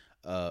Clippers.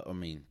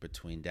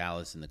 Between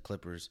Dallas and the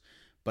Clippers.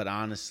 But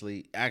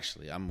honestly,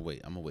 I'm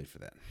gonna wait for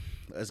that.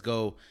 Let's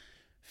go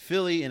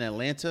Philly and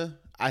Atlanta.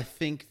 I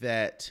think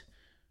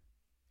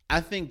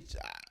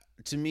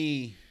to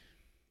me,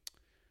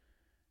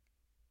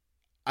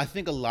 I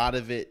think a lot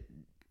of it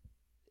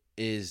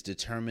is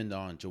determined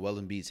on Joel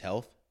Embiid's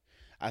health.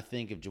 I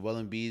think if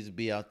Joel Embiid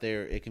be out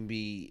there,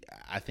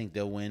 I think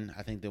they'll win.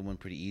 I think they'll win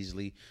pretty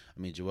easily.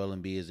 Joel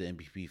Embiid is an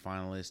MVP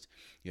finalist.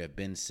 You have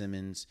Ben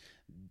Simmons.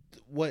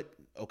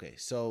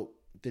 So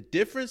the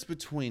difference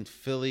between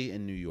Philly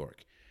and New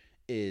York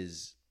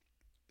is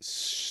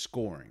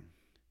scoring.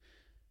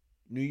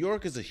 New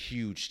York is a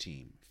huge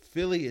team.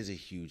 Philly is a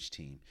huge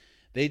team.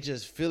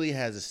 Philly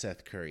has a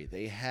Seth Curry.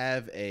 They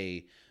have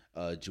a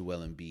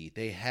Joel Embiid.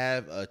 They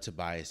have a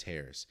Tobias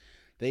Harris.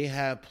 They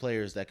have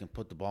players that can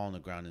put the ball on the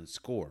ground and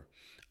score.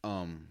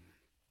 Outside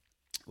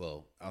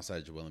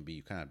of Joel Embiid,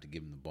 you kind of have to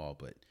give him the ball,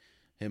 but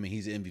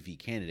he's an MVP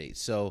candidate.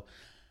 So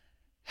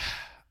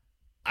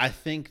I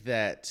think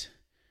that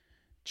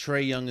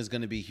Trae Young is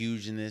going to be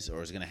huge in this,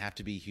 or is going to have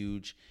to be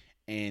huge,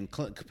 and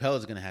Clint Capella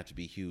is going to have to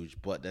be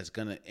huge. But that's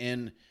going to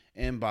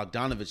and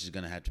Bogdanovich is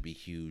going to have to be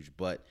huge,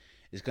 but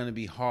it's going to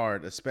be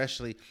hard,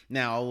 especially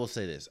now. I will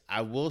say this.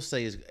 I will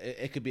say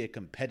it could be a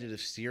competitive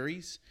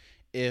series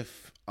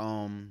if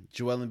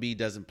Joel Embiid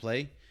doesn't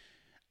play.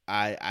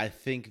 I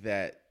think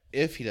that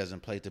if he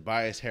doesn't play,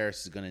 Tobias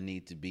Harris is going to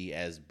need to be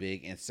as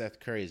big, and Seth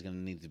Curry is going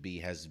to need to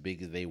be as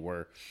big as they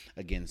were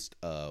against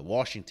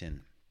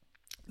Washington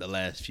the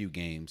last few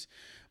games.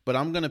 But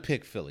I'm going to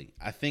pick Philly.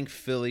 I think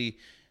Philly,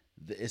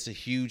 it's a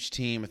huge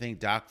team. I think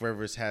Doc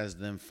Rivers has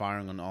them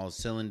firing on all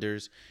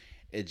cylinders.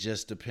 It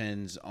just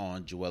depends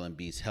on Joel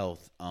Embiid's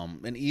health.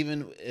 And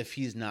even if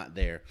he's not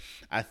there,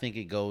 I think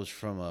it goes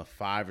from a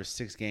 5 or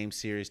 6 game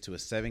series to a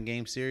 7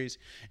 game series.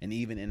 And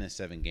even in a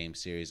 7 game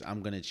series,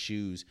 I'm going to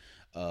choose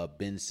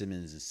Ben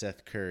Simmons and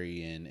Seth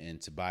Curry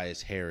and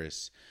Tobias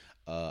Harris.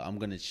 I'm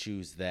going to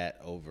choose that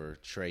over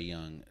Trae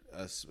Young,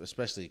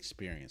 especially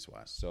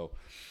experience-wise. So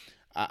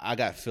I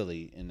got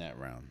Philly in that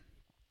round.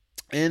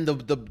 And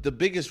the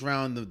biggest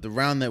round, the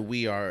round that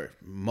we are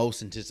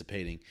most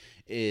anticipating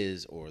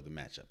or the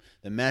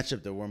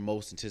matchup that we're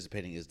most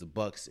anticipating is the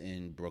Bucks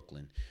in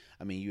Brooklyn.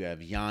 I mean, you have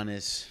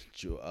Giannis,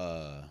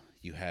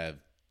 you have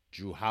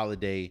Jrue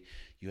Holiday,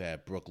 you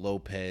have Brook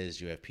Lopez,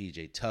 you have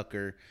PJ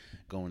Tucker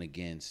going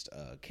against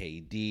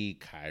KD,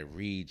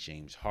 Kyrie,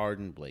 James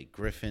Harden, Blake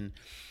Griffin.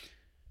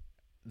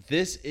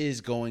 This is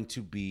going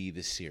to be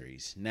the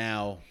series.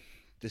 Now,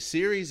 the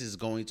series is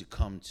going to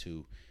come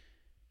to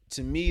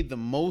me, the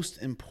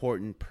most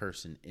important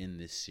person in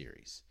this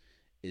series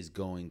is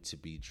going to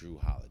be Jrue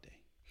Holiday.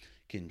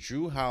 Can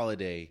Jrue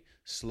Holiday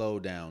slow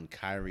down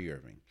Kyrie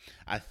Irving?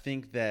 I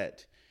think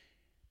that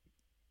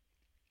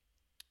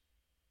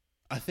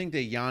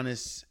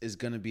Giannis is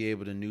going to be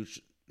able to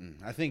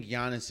I think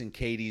Giannis and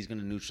KD is going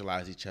to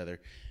neutralize each other.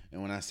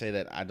 And when I say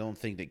that, I don't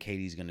think that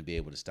KD is going to be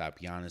able to stop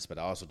Giannis, but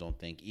I also don't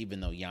think, even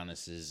though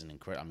Giannis is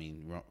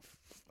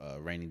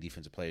reigning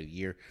defensive player of the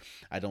year,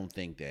 I don't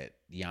think that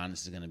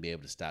Giannis is going to be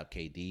able to stop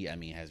KD. I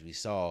mean, as we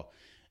saw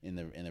in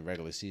the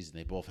regular season,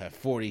 they both have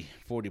 40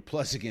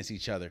 plus against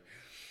each other.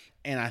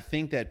 And I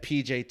think that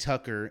PJ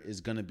Tucker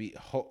is going to be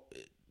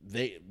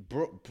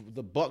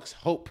the Bucks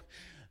hope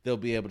they'll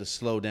be able to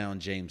slow down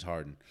James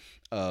Harden.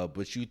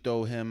 But you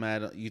throw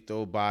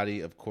a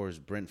body, of course,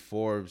 Brent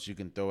Forbes, you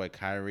can throw at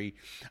Kyrie.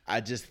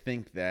 I just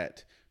think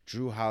that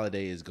Jrue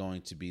Holiday is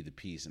going to be the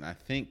piece. And I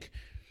think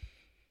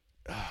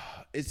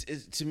it's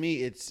to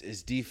me,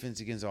 it's defense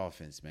against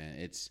offense,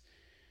 man.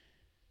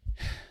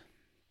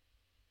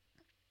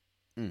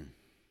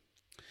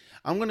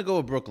 I'm going to go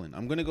with Brooklyn.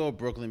 I'm going to go with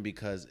Brooklyn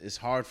because it's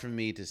hard for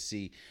me to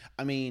see.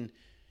 I mean,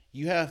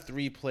 you have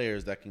 3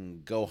 players that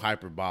can go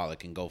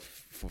hyperbolic and go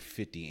for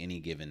 50 any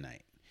given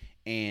night.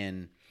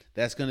 And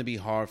that's going to be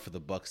hard for the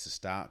Bucks to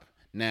stop.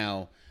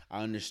 Now,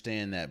 I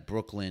understand that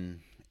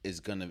Brooklyn is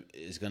going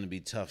to be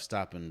tough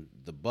stopping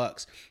the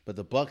Bucks, but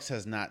the Bucks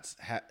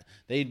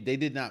they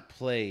did not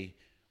play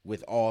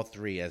with all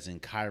 3, as in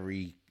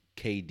Kyrie,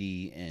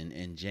 KD,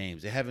 and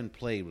James. They haven't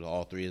played with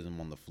all 3 of them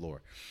on the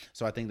floor.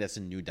 So I think that's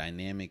a new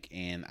dynamic,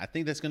 and I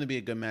think that's going to be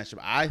a good matchup.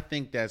 I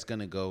think that's going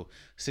to go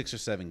 6 or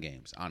 7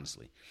 games,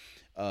 honestly.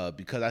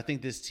 Because I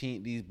think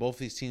both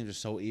these teams are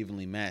so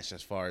evenly matched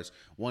as far as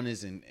one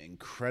is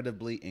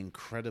incredibly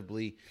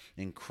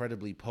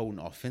potent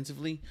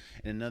offensively,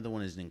 and another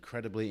one is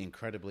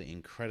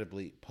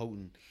incredibly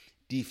potent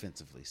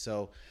defensively.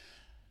 So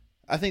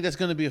I think that's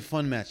going to be a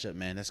fun matchup,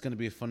 man. That's going to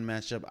be a fun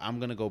matchup. I'm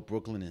going to go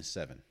Brooklyn in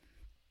 7.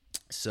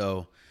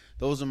 So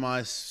those are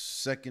my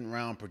second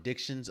round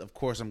predictions. Of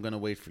course, I'm going to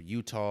wait for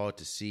Utah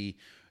to see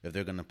if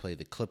they're going to play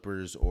the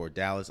Clippers or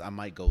Dallas. I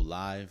might go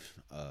live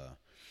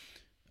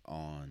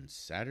on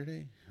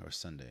Saturday or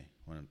Sunday,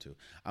 one of them two.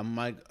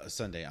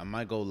 Sunday. I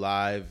might go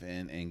live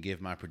and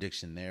give my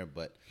prediction there,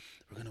 but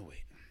we're going to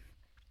wait.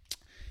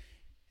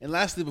 And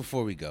lastly,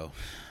 before we go,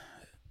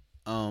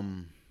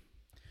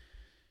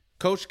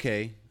 Coach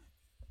K,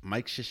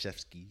 Mike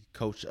Krzyzewski,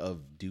 coach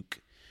of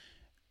Duke,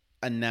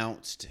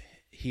 announced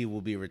he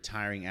will be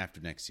retiring after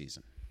next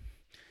season.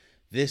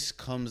 This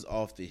comes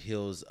off the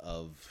heels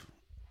of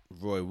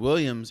Roy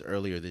Williams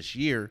earlier this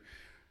year,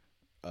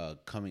 the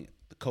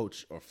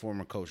coach or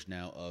former coach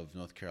now of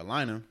North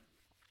Carolina,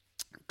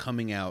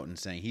 coming out and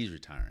saying he's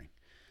retiring.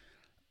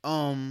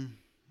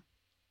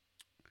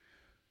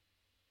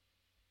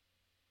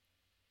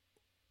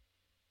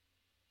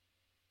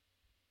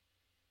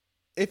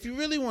 If you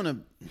really want to,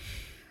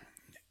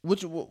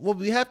 what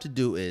we have to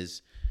do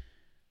is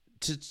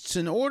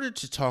in order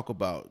to talk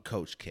about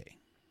Coach K,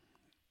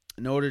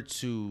 in order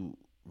to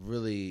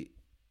really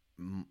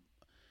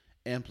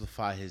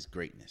amplify his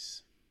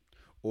greatness,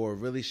 or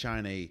really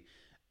shine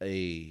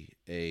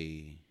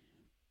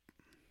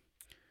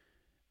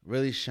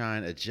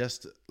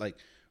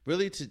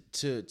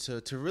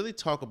really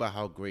talk about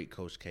how great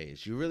Coach K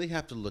is, you really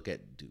have to look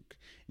at Duke.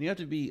 And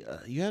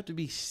you have to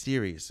be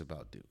serious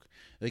about Duke.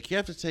 Like, you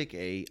have to take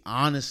a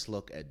honest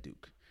look at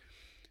Duke.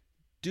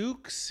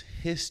 Duke's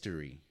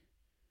history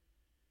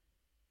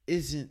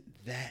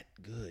isn't that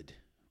good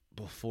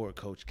before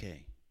Coach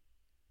K.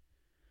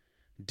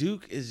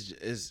 Duke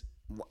is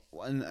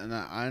and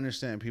I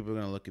understand people are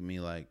going to look at me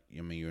like,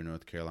 I mean, you're a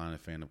North Carolina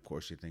fan. Of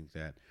course you think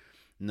that.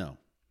 No.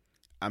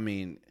 I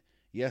mean,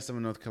 yes, I'm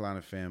a North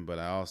Carolina fan, but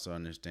I also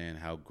understand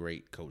how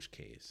great Coach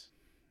K is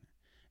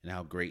and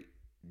how great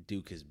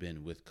Duke has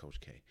been with Coach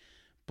K.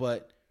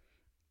 But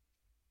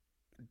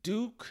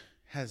Duke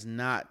has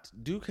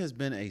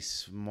been a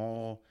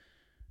small,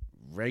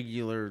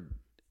 regular,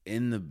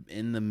 in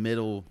the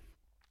middle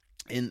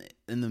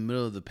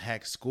of the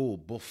pack school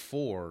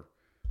before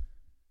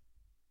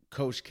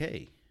Coach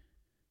K.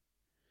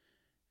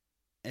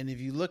 And if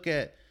you look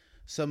at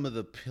some of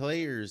the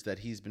players that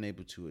he's been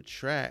able to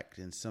attract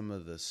and some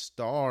of the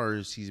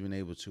stars he's been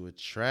able to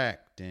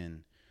attract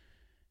and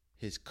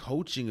his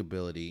coaching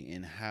ability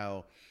and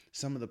how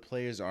some of the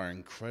players are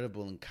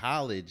incredible in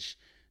college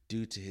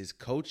due to his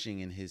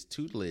coaching and his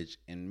tutelage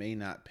and may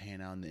not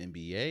pan out in the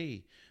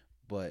NBA,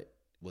 but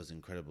was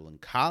incredible in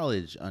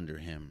college under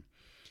him.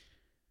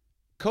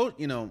 Coach,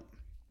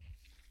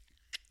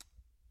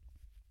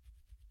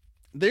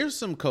 there's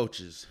some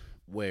coaches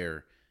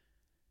where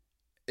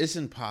it's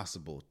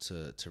impossible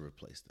to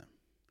replace them.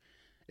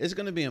 It's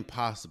going to be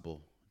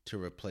impossible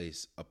to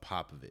replace a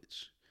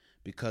Popovich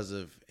because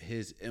of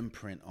his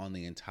imprint on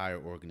the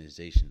entire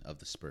organization of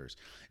the Spurs.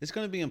 It's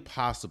going to be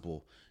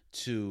impossible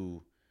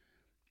to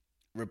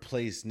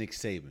replace Nick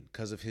Saban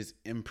because of his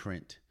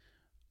imprint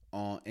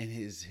on and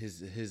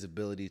his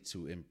ability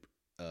to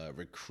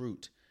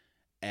recruit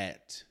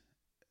at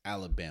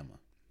Alabama.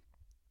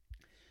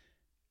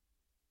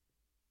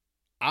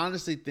 I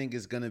honestly think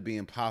it's going to be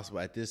impossible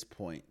at this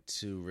point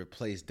to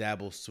replace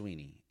Dabo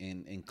Swinney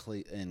in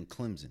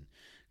Clemson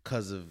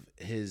because of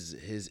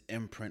his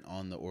imprint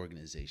on the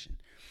organization.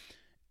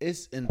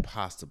 It's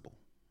impossible,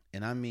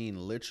 and I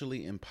mean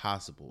literally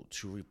impossible,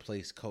 to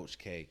replace Coach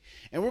K.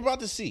 And we're about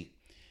to see.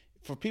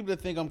 For people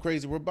to think I'm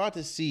crazy, we're about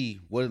to see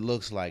what it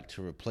looks like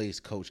to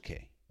replace Coach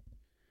K.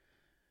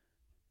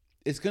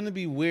 It's going to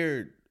be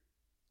weird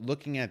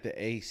looking at the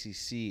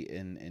ACC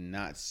and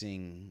not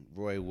seeing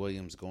Roy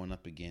Williams going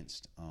up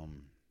against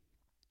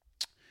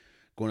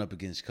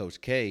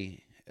Coach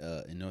K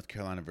in North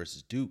Carolina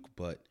versus Duke,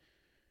 but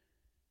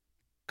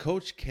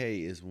Coach K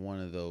is one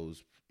of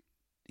those,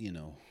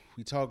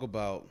 we talk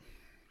about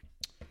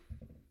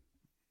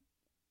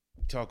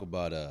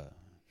a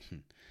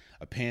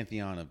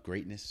pantheon of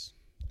greatness,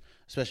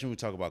 especially when we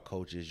talk about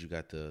coaches. You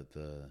got the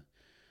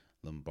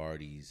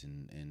Lombardis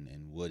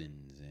and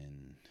Woodens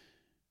and,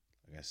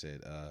 like I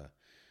said,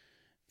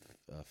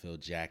 Phil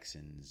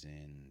Jacksons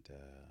and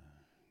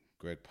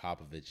Greg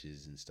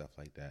Popoviches and stuff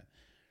like that.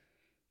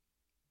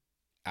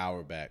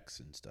 Auerbachs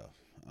and stuff.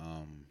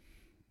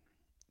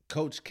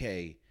 Coach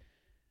K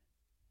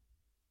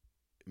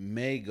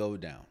may go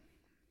down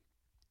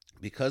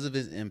because of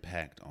his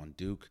impact on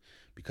Duke,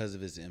 because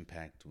of his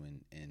impact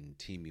in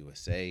Team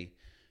USA.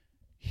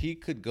 He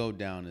could go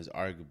down as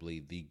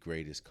arguably the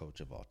greatest coach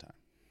of all time.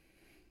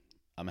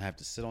 I'm going to have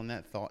to sit on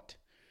that thought.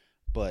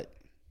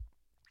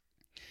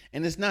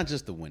 And it's not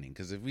just the winning,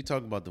 because if we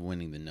talk about the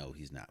winning, then no,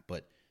 he's not.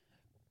 But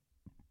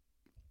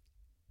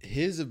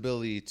his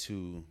ability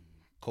to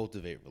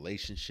cultivate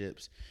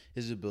relationships,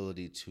 his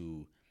ability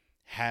to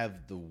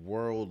have the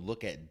world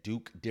look at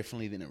Duke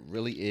differently than it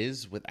really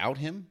is without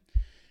him,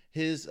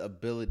 his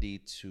ability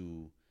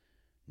to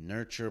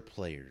nurture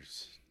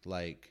players,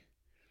 like,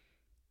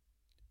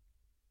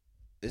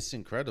 it's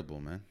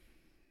incredible, man.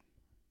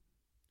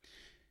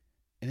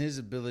 And his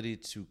ability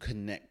to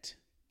connect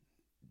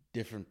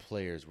different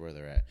players where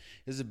they're at.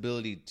 His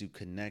ability to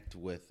connect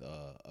with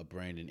a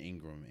Brandon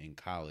Ingram in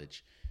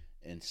college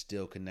and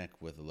still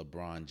connect with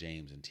LeBron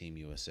James and Team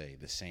USA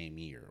the same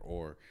year.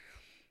 Or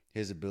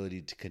his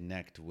ability to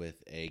connect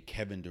with a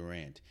Kevin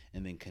Durant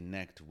and then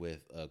connect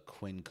with a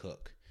Quinn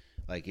Cook.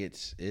 Like,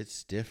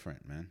 it's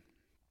different, man.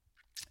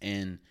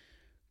 And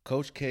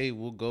Coach K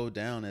will go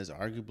down as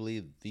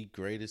arguably the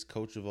greatest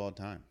coach of all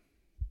time.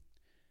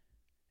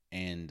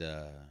 And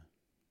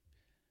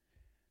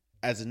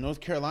as a North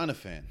Carolina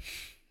fan,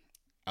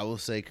 I will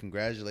say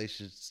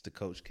congratulations to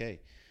Coach K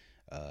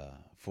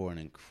for an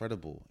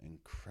incredible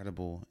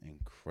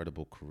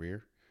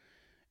career.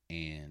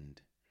 And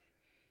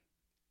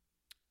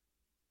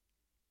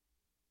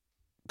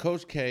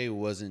Coach K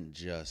wasn't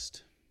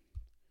just,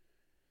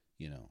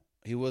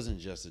 he wasn't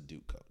just a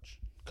Duke coach.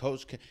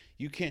 Coach K,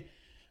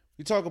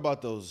 we talk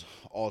about those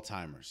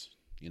all-timers.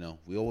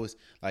 We always,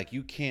 like,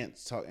 you can't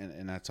talk,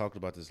 and I talked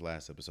about this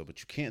last episode, but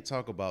you can't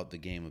talk about the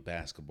game of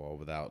basketball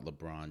without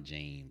LeBron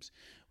James,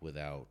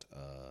 without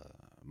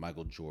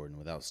Michael Jordan,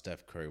 without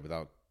Steph Curry,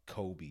 without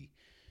Kobe.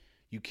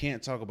 You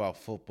can't talk about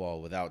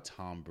football without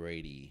Tom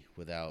Brady,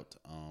 without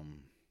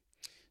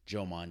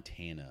Joe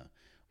Montana,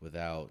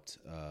 without,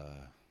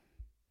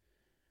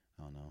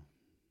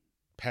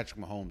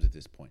 Patrick Mahomes at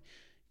this point.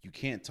 You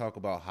can't talk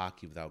about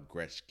hockey without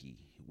Gretzky,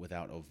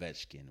 without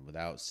Ovechkin,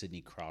 without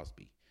Sidney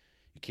Crosby.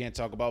 You can't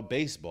talk about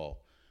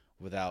baseball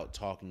without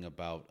talking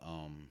about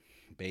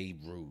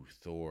Babe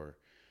Ruth or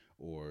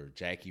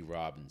Jackie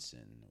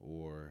Robinson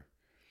or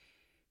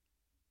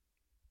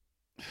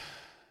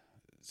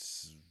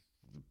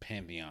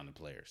pantheon of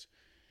players.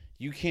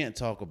 you can't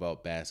talk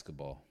about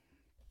basketball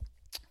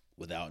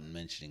without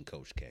mentioning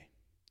Coach K.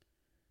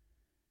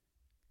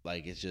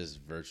 Like, it's just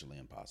virtually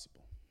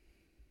impossible.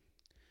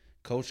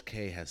 Coach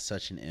K has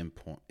such an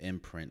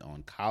imprint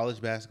on college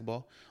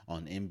basketball,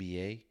 on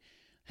NBA.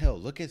 Hell,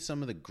 look at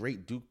some of the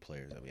great Duke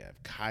players that we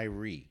have.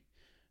 Kyrie,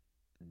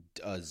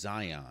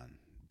 Zion,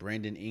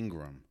 Brandon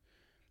Ingram,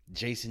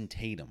 Jason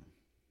Tatum.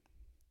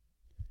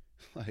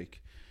 Like,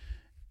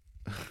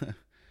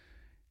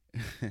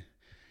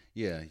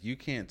 yeah, you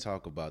can't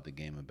talk about the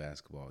game of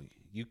basketball.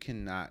 You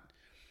can't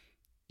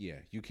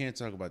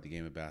talk about the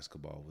game of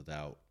basketball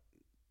without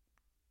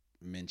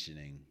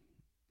mentioning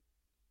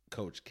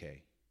Coach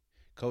K.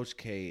 Coach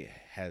K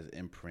has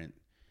imprint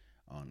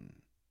on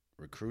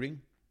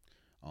recruiting,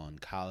 on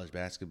college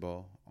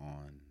basketball,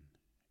 on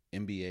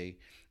NBA,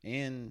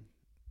 and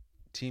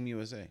Team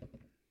USA.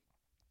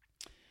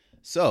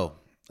 So,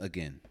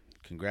 again,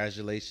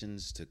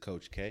 congratulations to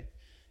Coach K,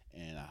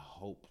 and I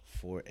hope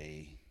for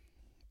a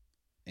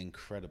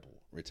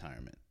incredible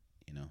retirement,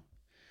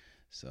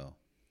 So,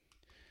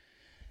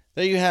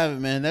 there you have it,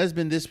 man. That has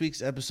been this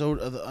week's episode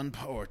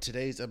of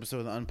today's episode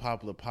of the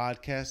Unpopular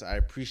Podcast. I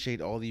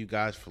appreciate all of you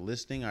guys for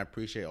listening. I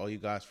appreciate all you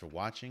guys for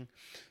watching.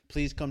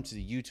 Please come to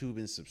the YouTube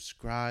and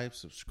subscribe.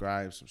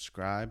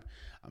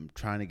 I'm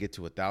trying to get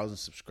to 1,000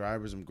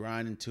 subscribers. I'm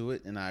grinding to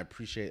it, and I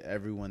appreciate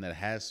everyone that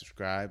has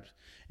subscribed.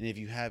 And if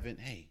you haven't,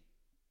 hey,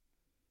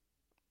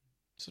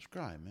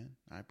 subscribe, man.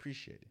 I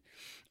appreciate it.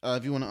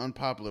 If you want an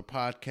Unpopular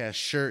Podcast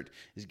shirt,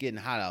 it's getting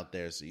hot out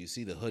there, so you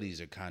see the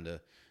hoodies are kind of...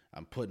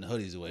 I'm putting the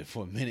hoodies away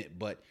for a minute,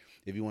 but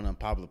if you want an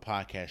Unpopular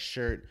Podcast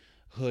shirt,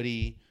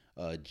 hoodie,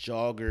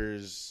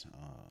 joggers,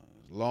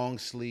 long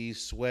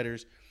sleeves,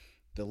 sweaters,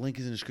 the link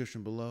is in the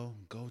description below.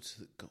 Go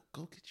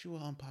get you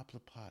an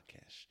Unpopular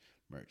Podcast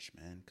merch,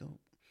 man.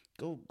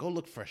 Go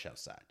look fresh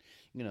outside.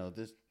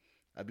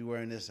 I'd be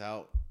wearing this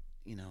out.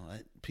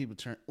 People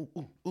turn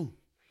ooh.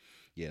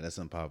 Yeah, that's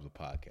Unpopular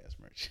Podcast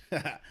merch.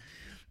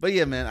 But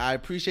yeah, man, I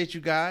appreciate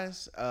you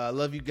guys.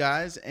 Love you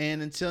guys,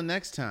 and until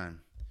next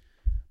time.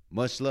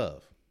 Much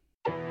love.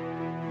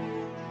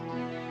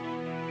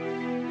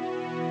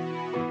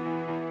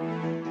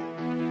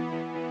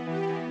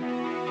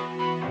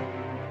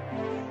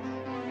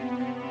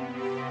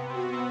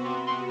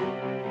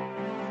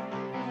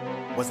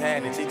 What's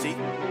happening, TT?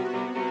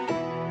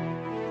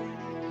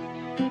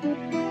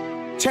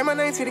 Change my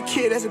name to the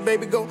kid, that's a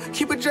baby go.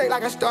 Keep it Drake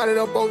like I started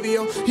up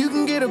OVO. You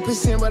can get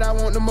 1%, but I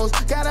want the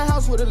most. Got a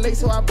house with a lake,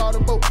 so I bought a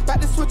boat.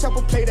 About to switch up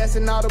a play that's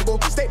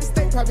inaudible. State to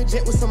state, private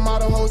jet with some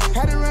auto hoes.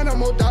 Had to run up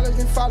more dollars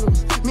than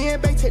followers. Me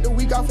and Bay take the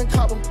week off in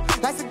Cabo.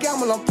 Like a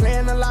gamble, I'm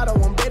playing a lotto.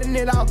 I'm betting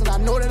it all, cause I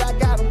know that I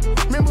got them.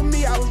 Remember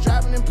me, I was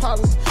driving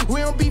Impalas.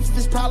 We don't beef if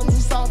it's problems,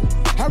 we solve them.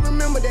 I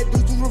remember that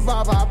dude's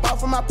revolver I bought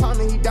from my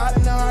partner, he died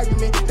in an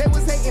argument. They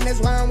was hating,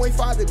 that's why I'm way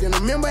farther than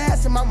them. Remember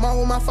asking my mom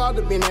where my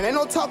father been. And ain't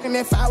no talking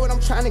that fire, what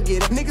I'm trying to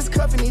get. Niggas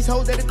cuffing these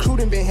hoes that the crew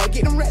done been had.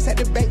 Get them rats at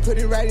the bank, put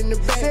it right in the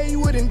bag. Say he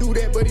wouldn't do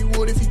that, but he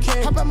would if he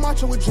can. How about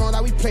marching with drones,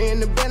 like we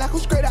playing the band. I come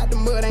straight out the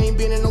mud, I ain't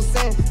been in no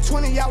sand.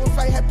 20 y'all would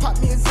fight, had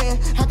popped me a Zan.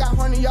 I got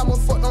 100 y'all more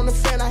fucked on the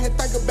fan. I had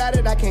think about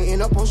it, I can't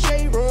end up on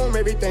shade room.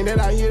 Everything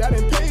that I hear, I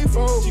done pay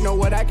for. You know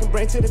what I can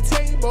bring to the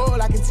table?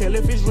 I can tell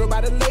if it's real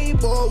by the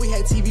label. We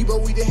had TV,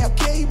 but we didn't have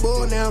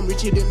cable. Now I'm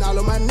richer than all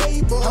of my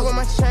neighbors. I wear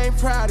my chain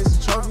proud as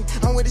a trophy.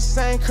 I'm with the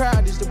same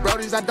crowd as the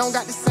brodies. I don't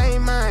got the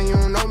same mind, you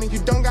don't know me. You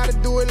don't gotta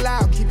do it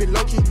loud, keep it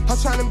low key. I'm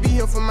trying to be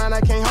here for mine,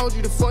 I can't hold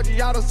you. The 40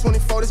 y'all, those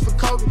 24, this for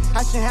Kobe.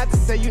 I shouldn't have to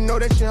say, you know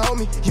that you hold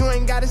me. You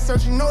ain't gotta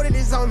search, you know that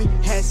it's on me.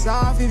 Hats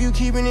off if you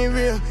keeping it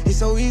real. It's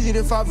so easy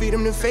to fall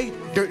victim to fate.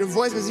 Dirt the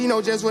voice, cause you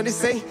know just what it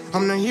say.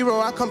 I'm the hero,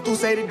 I come through,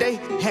 say today.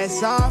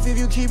 Hats off if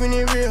you keeping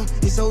it real.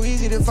 It's so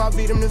easy to fall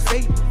victim to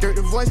fate. Dirt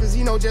the voice, cause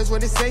you know just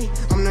what it say.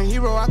 I'm the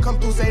hero, I come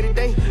through, say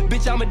today.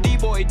 Bitch, I'm a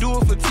D-boy, do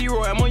it for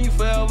T-Roy. I'm on you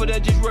forever,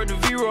 that just word to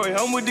V-Roy.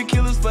 I'm with the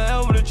killers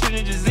forever, the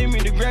Trinity just in me.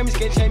 The Grammys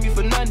can't change me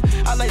for nothing.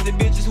 I like the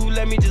bitches who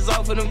let me just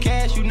offer them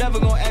cash. You never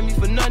gon' ask me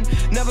for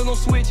nothing, never gon'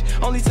 switch.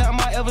 Only time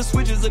I ever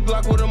switch is a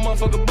Glock with a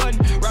motherfucker button.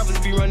 Rappers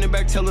be running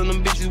back telling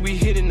them bitches we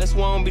hitting. That's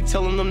why I don't be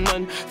telling them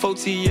nothing.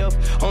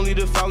 4TF, only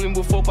the following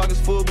with 4 pockets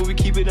full, but we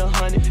keep it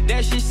 100.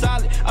 That shit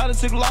solid, I done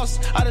took losses.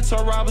 I done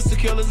turned robbers to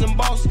killers and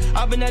bosses.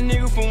 I been that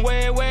nigga from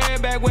way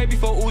back, way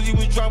before Uzi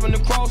was driving the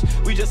cross.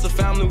 We just a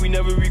family, we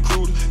never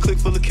recruited. Click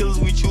full of killers,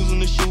 we choosing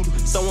to shoot.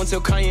 Someone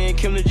tell Kanye and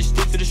Kim to just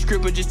stick to the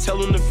script and just tell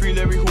them to free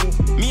Larry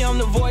Hoover. Me, I'm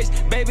the voice,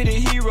 baby the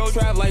hero.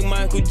 Drive like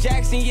Michael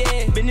Jackson,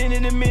 yeah. Been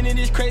in a minute,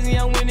 it's crazy,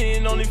 I'm winning.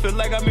 And only feel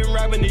like I've been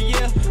rapping a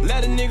year.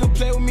 Let a nigga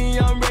play with me,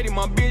 I'm ready.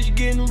 My bitch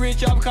getting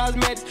rich off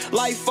cosmetics.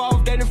 Life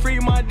off, that done free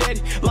my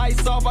daddy.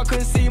 Lights off, I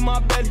couldn't see my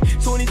belly.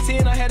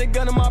 2010, I had a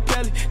gun in my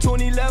belly.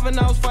 2011,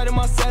 I was fighting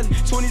my salad.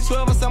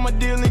 2012, I signed my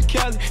deal in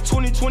Cali.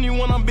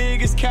 2021, I'm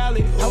big as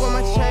Cali. I wear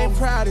my chain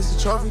proud as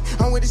a trophy.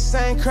 I'm with the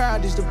same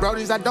crowd as the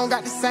brodies. I don't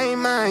got the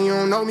same mind, you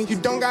don't know me. You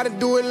don't gotta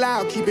do it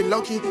loud, keep it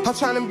low key. I'm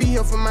trying to be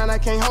here for mine, I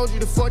can't hold you.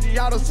 The 40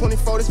 autos,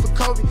 24, this for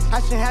Kobe.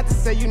 I shouldn't have to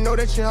say, you know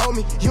that you hold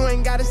me. You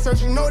ain't gotta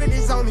search, you know that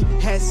it's on me.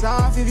 Hats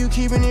off if you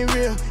keeping it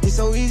real. It's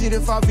so easy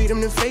to fall, beat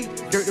them to fate.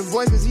 Dirt the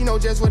voice, cause he know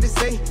just what to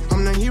say.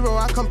 I'm the hero,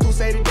 I come through,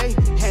 say today.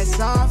 Hats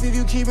off if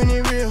you keeping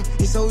it real.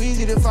 It's so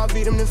easy to fall,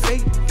 beat them to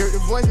fate. Dirt the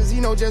voice, cause he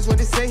know just what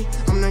to say.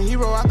 I'm the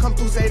hero, I come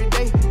through, say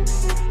today.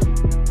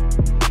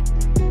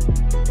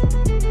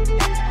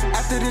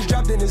 After this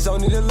drop, then it's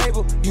only the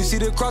label. You see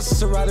the crosses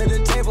surrounding the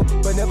table,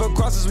 but never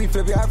crosses, we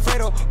flip it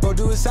Alfredo. Bro,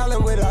 do a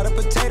salad without a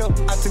potato.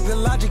 I took the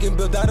logic and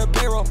built out a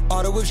payroll.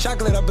 Auto with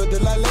chocolate, I built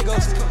it like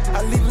Legos.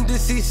 I leave them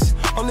deceased,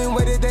 only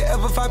way that they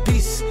ever find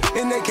peace.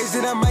 In that case,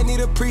 then I might need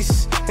a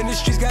priest. In the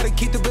streets, gotta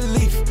keep the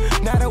belief.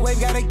 Not a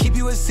wave, gotta keep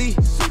you a C.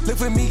 Look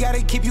for me,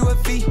 gotta keep you a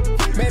fee.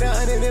 Made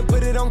 100 and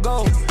put it on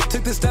gold.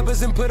 Took the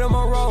steppers and put them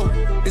on roll.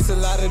 It's a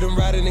lot of them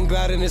riding and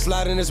gliding and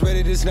sliding. It's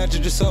ready to snatch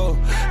at your soul.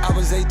 I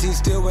was 18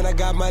 still when I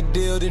got my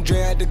deal, then Dre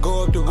had to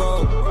go up the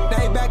road. Now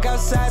he back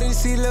outside and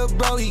see lil'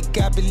 bro, he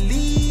got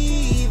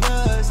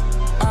believers.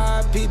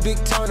 R.I.P. Big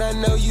Tone, I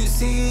know you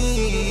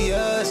see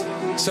us.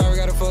 Sorry,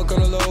 gotta fuck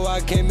on the low, I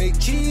can't make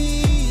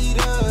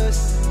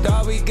cheaters.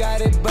 Dawg, we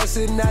got it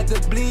bustin' out the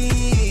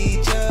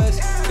bleachers.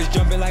 It's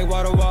jumping like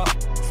water walk.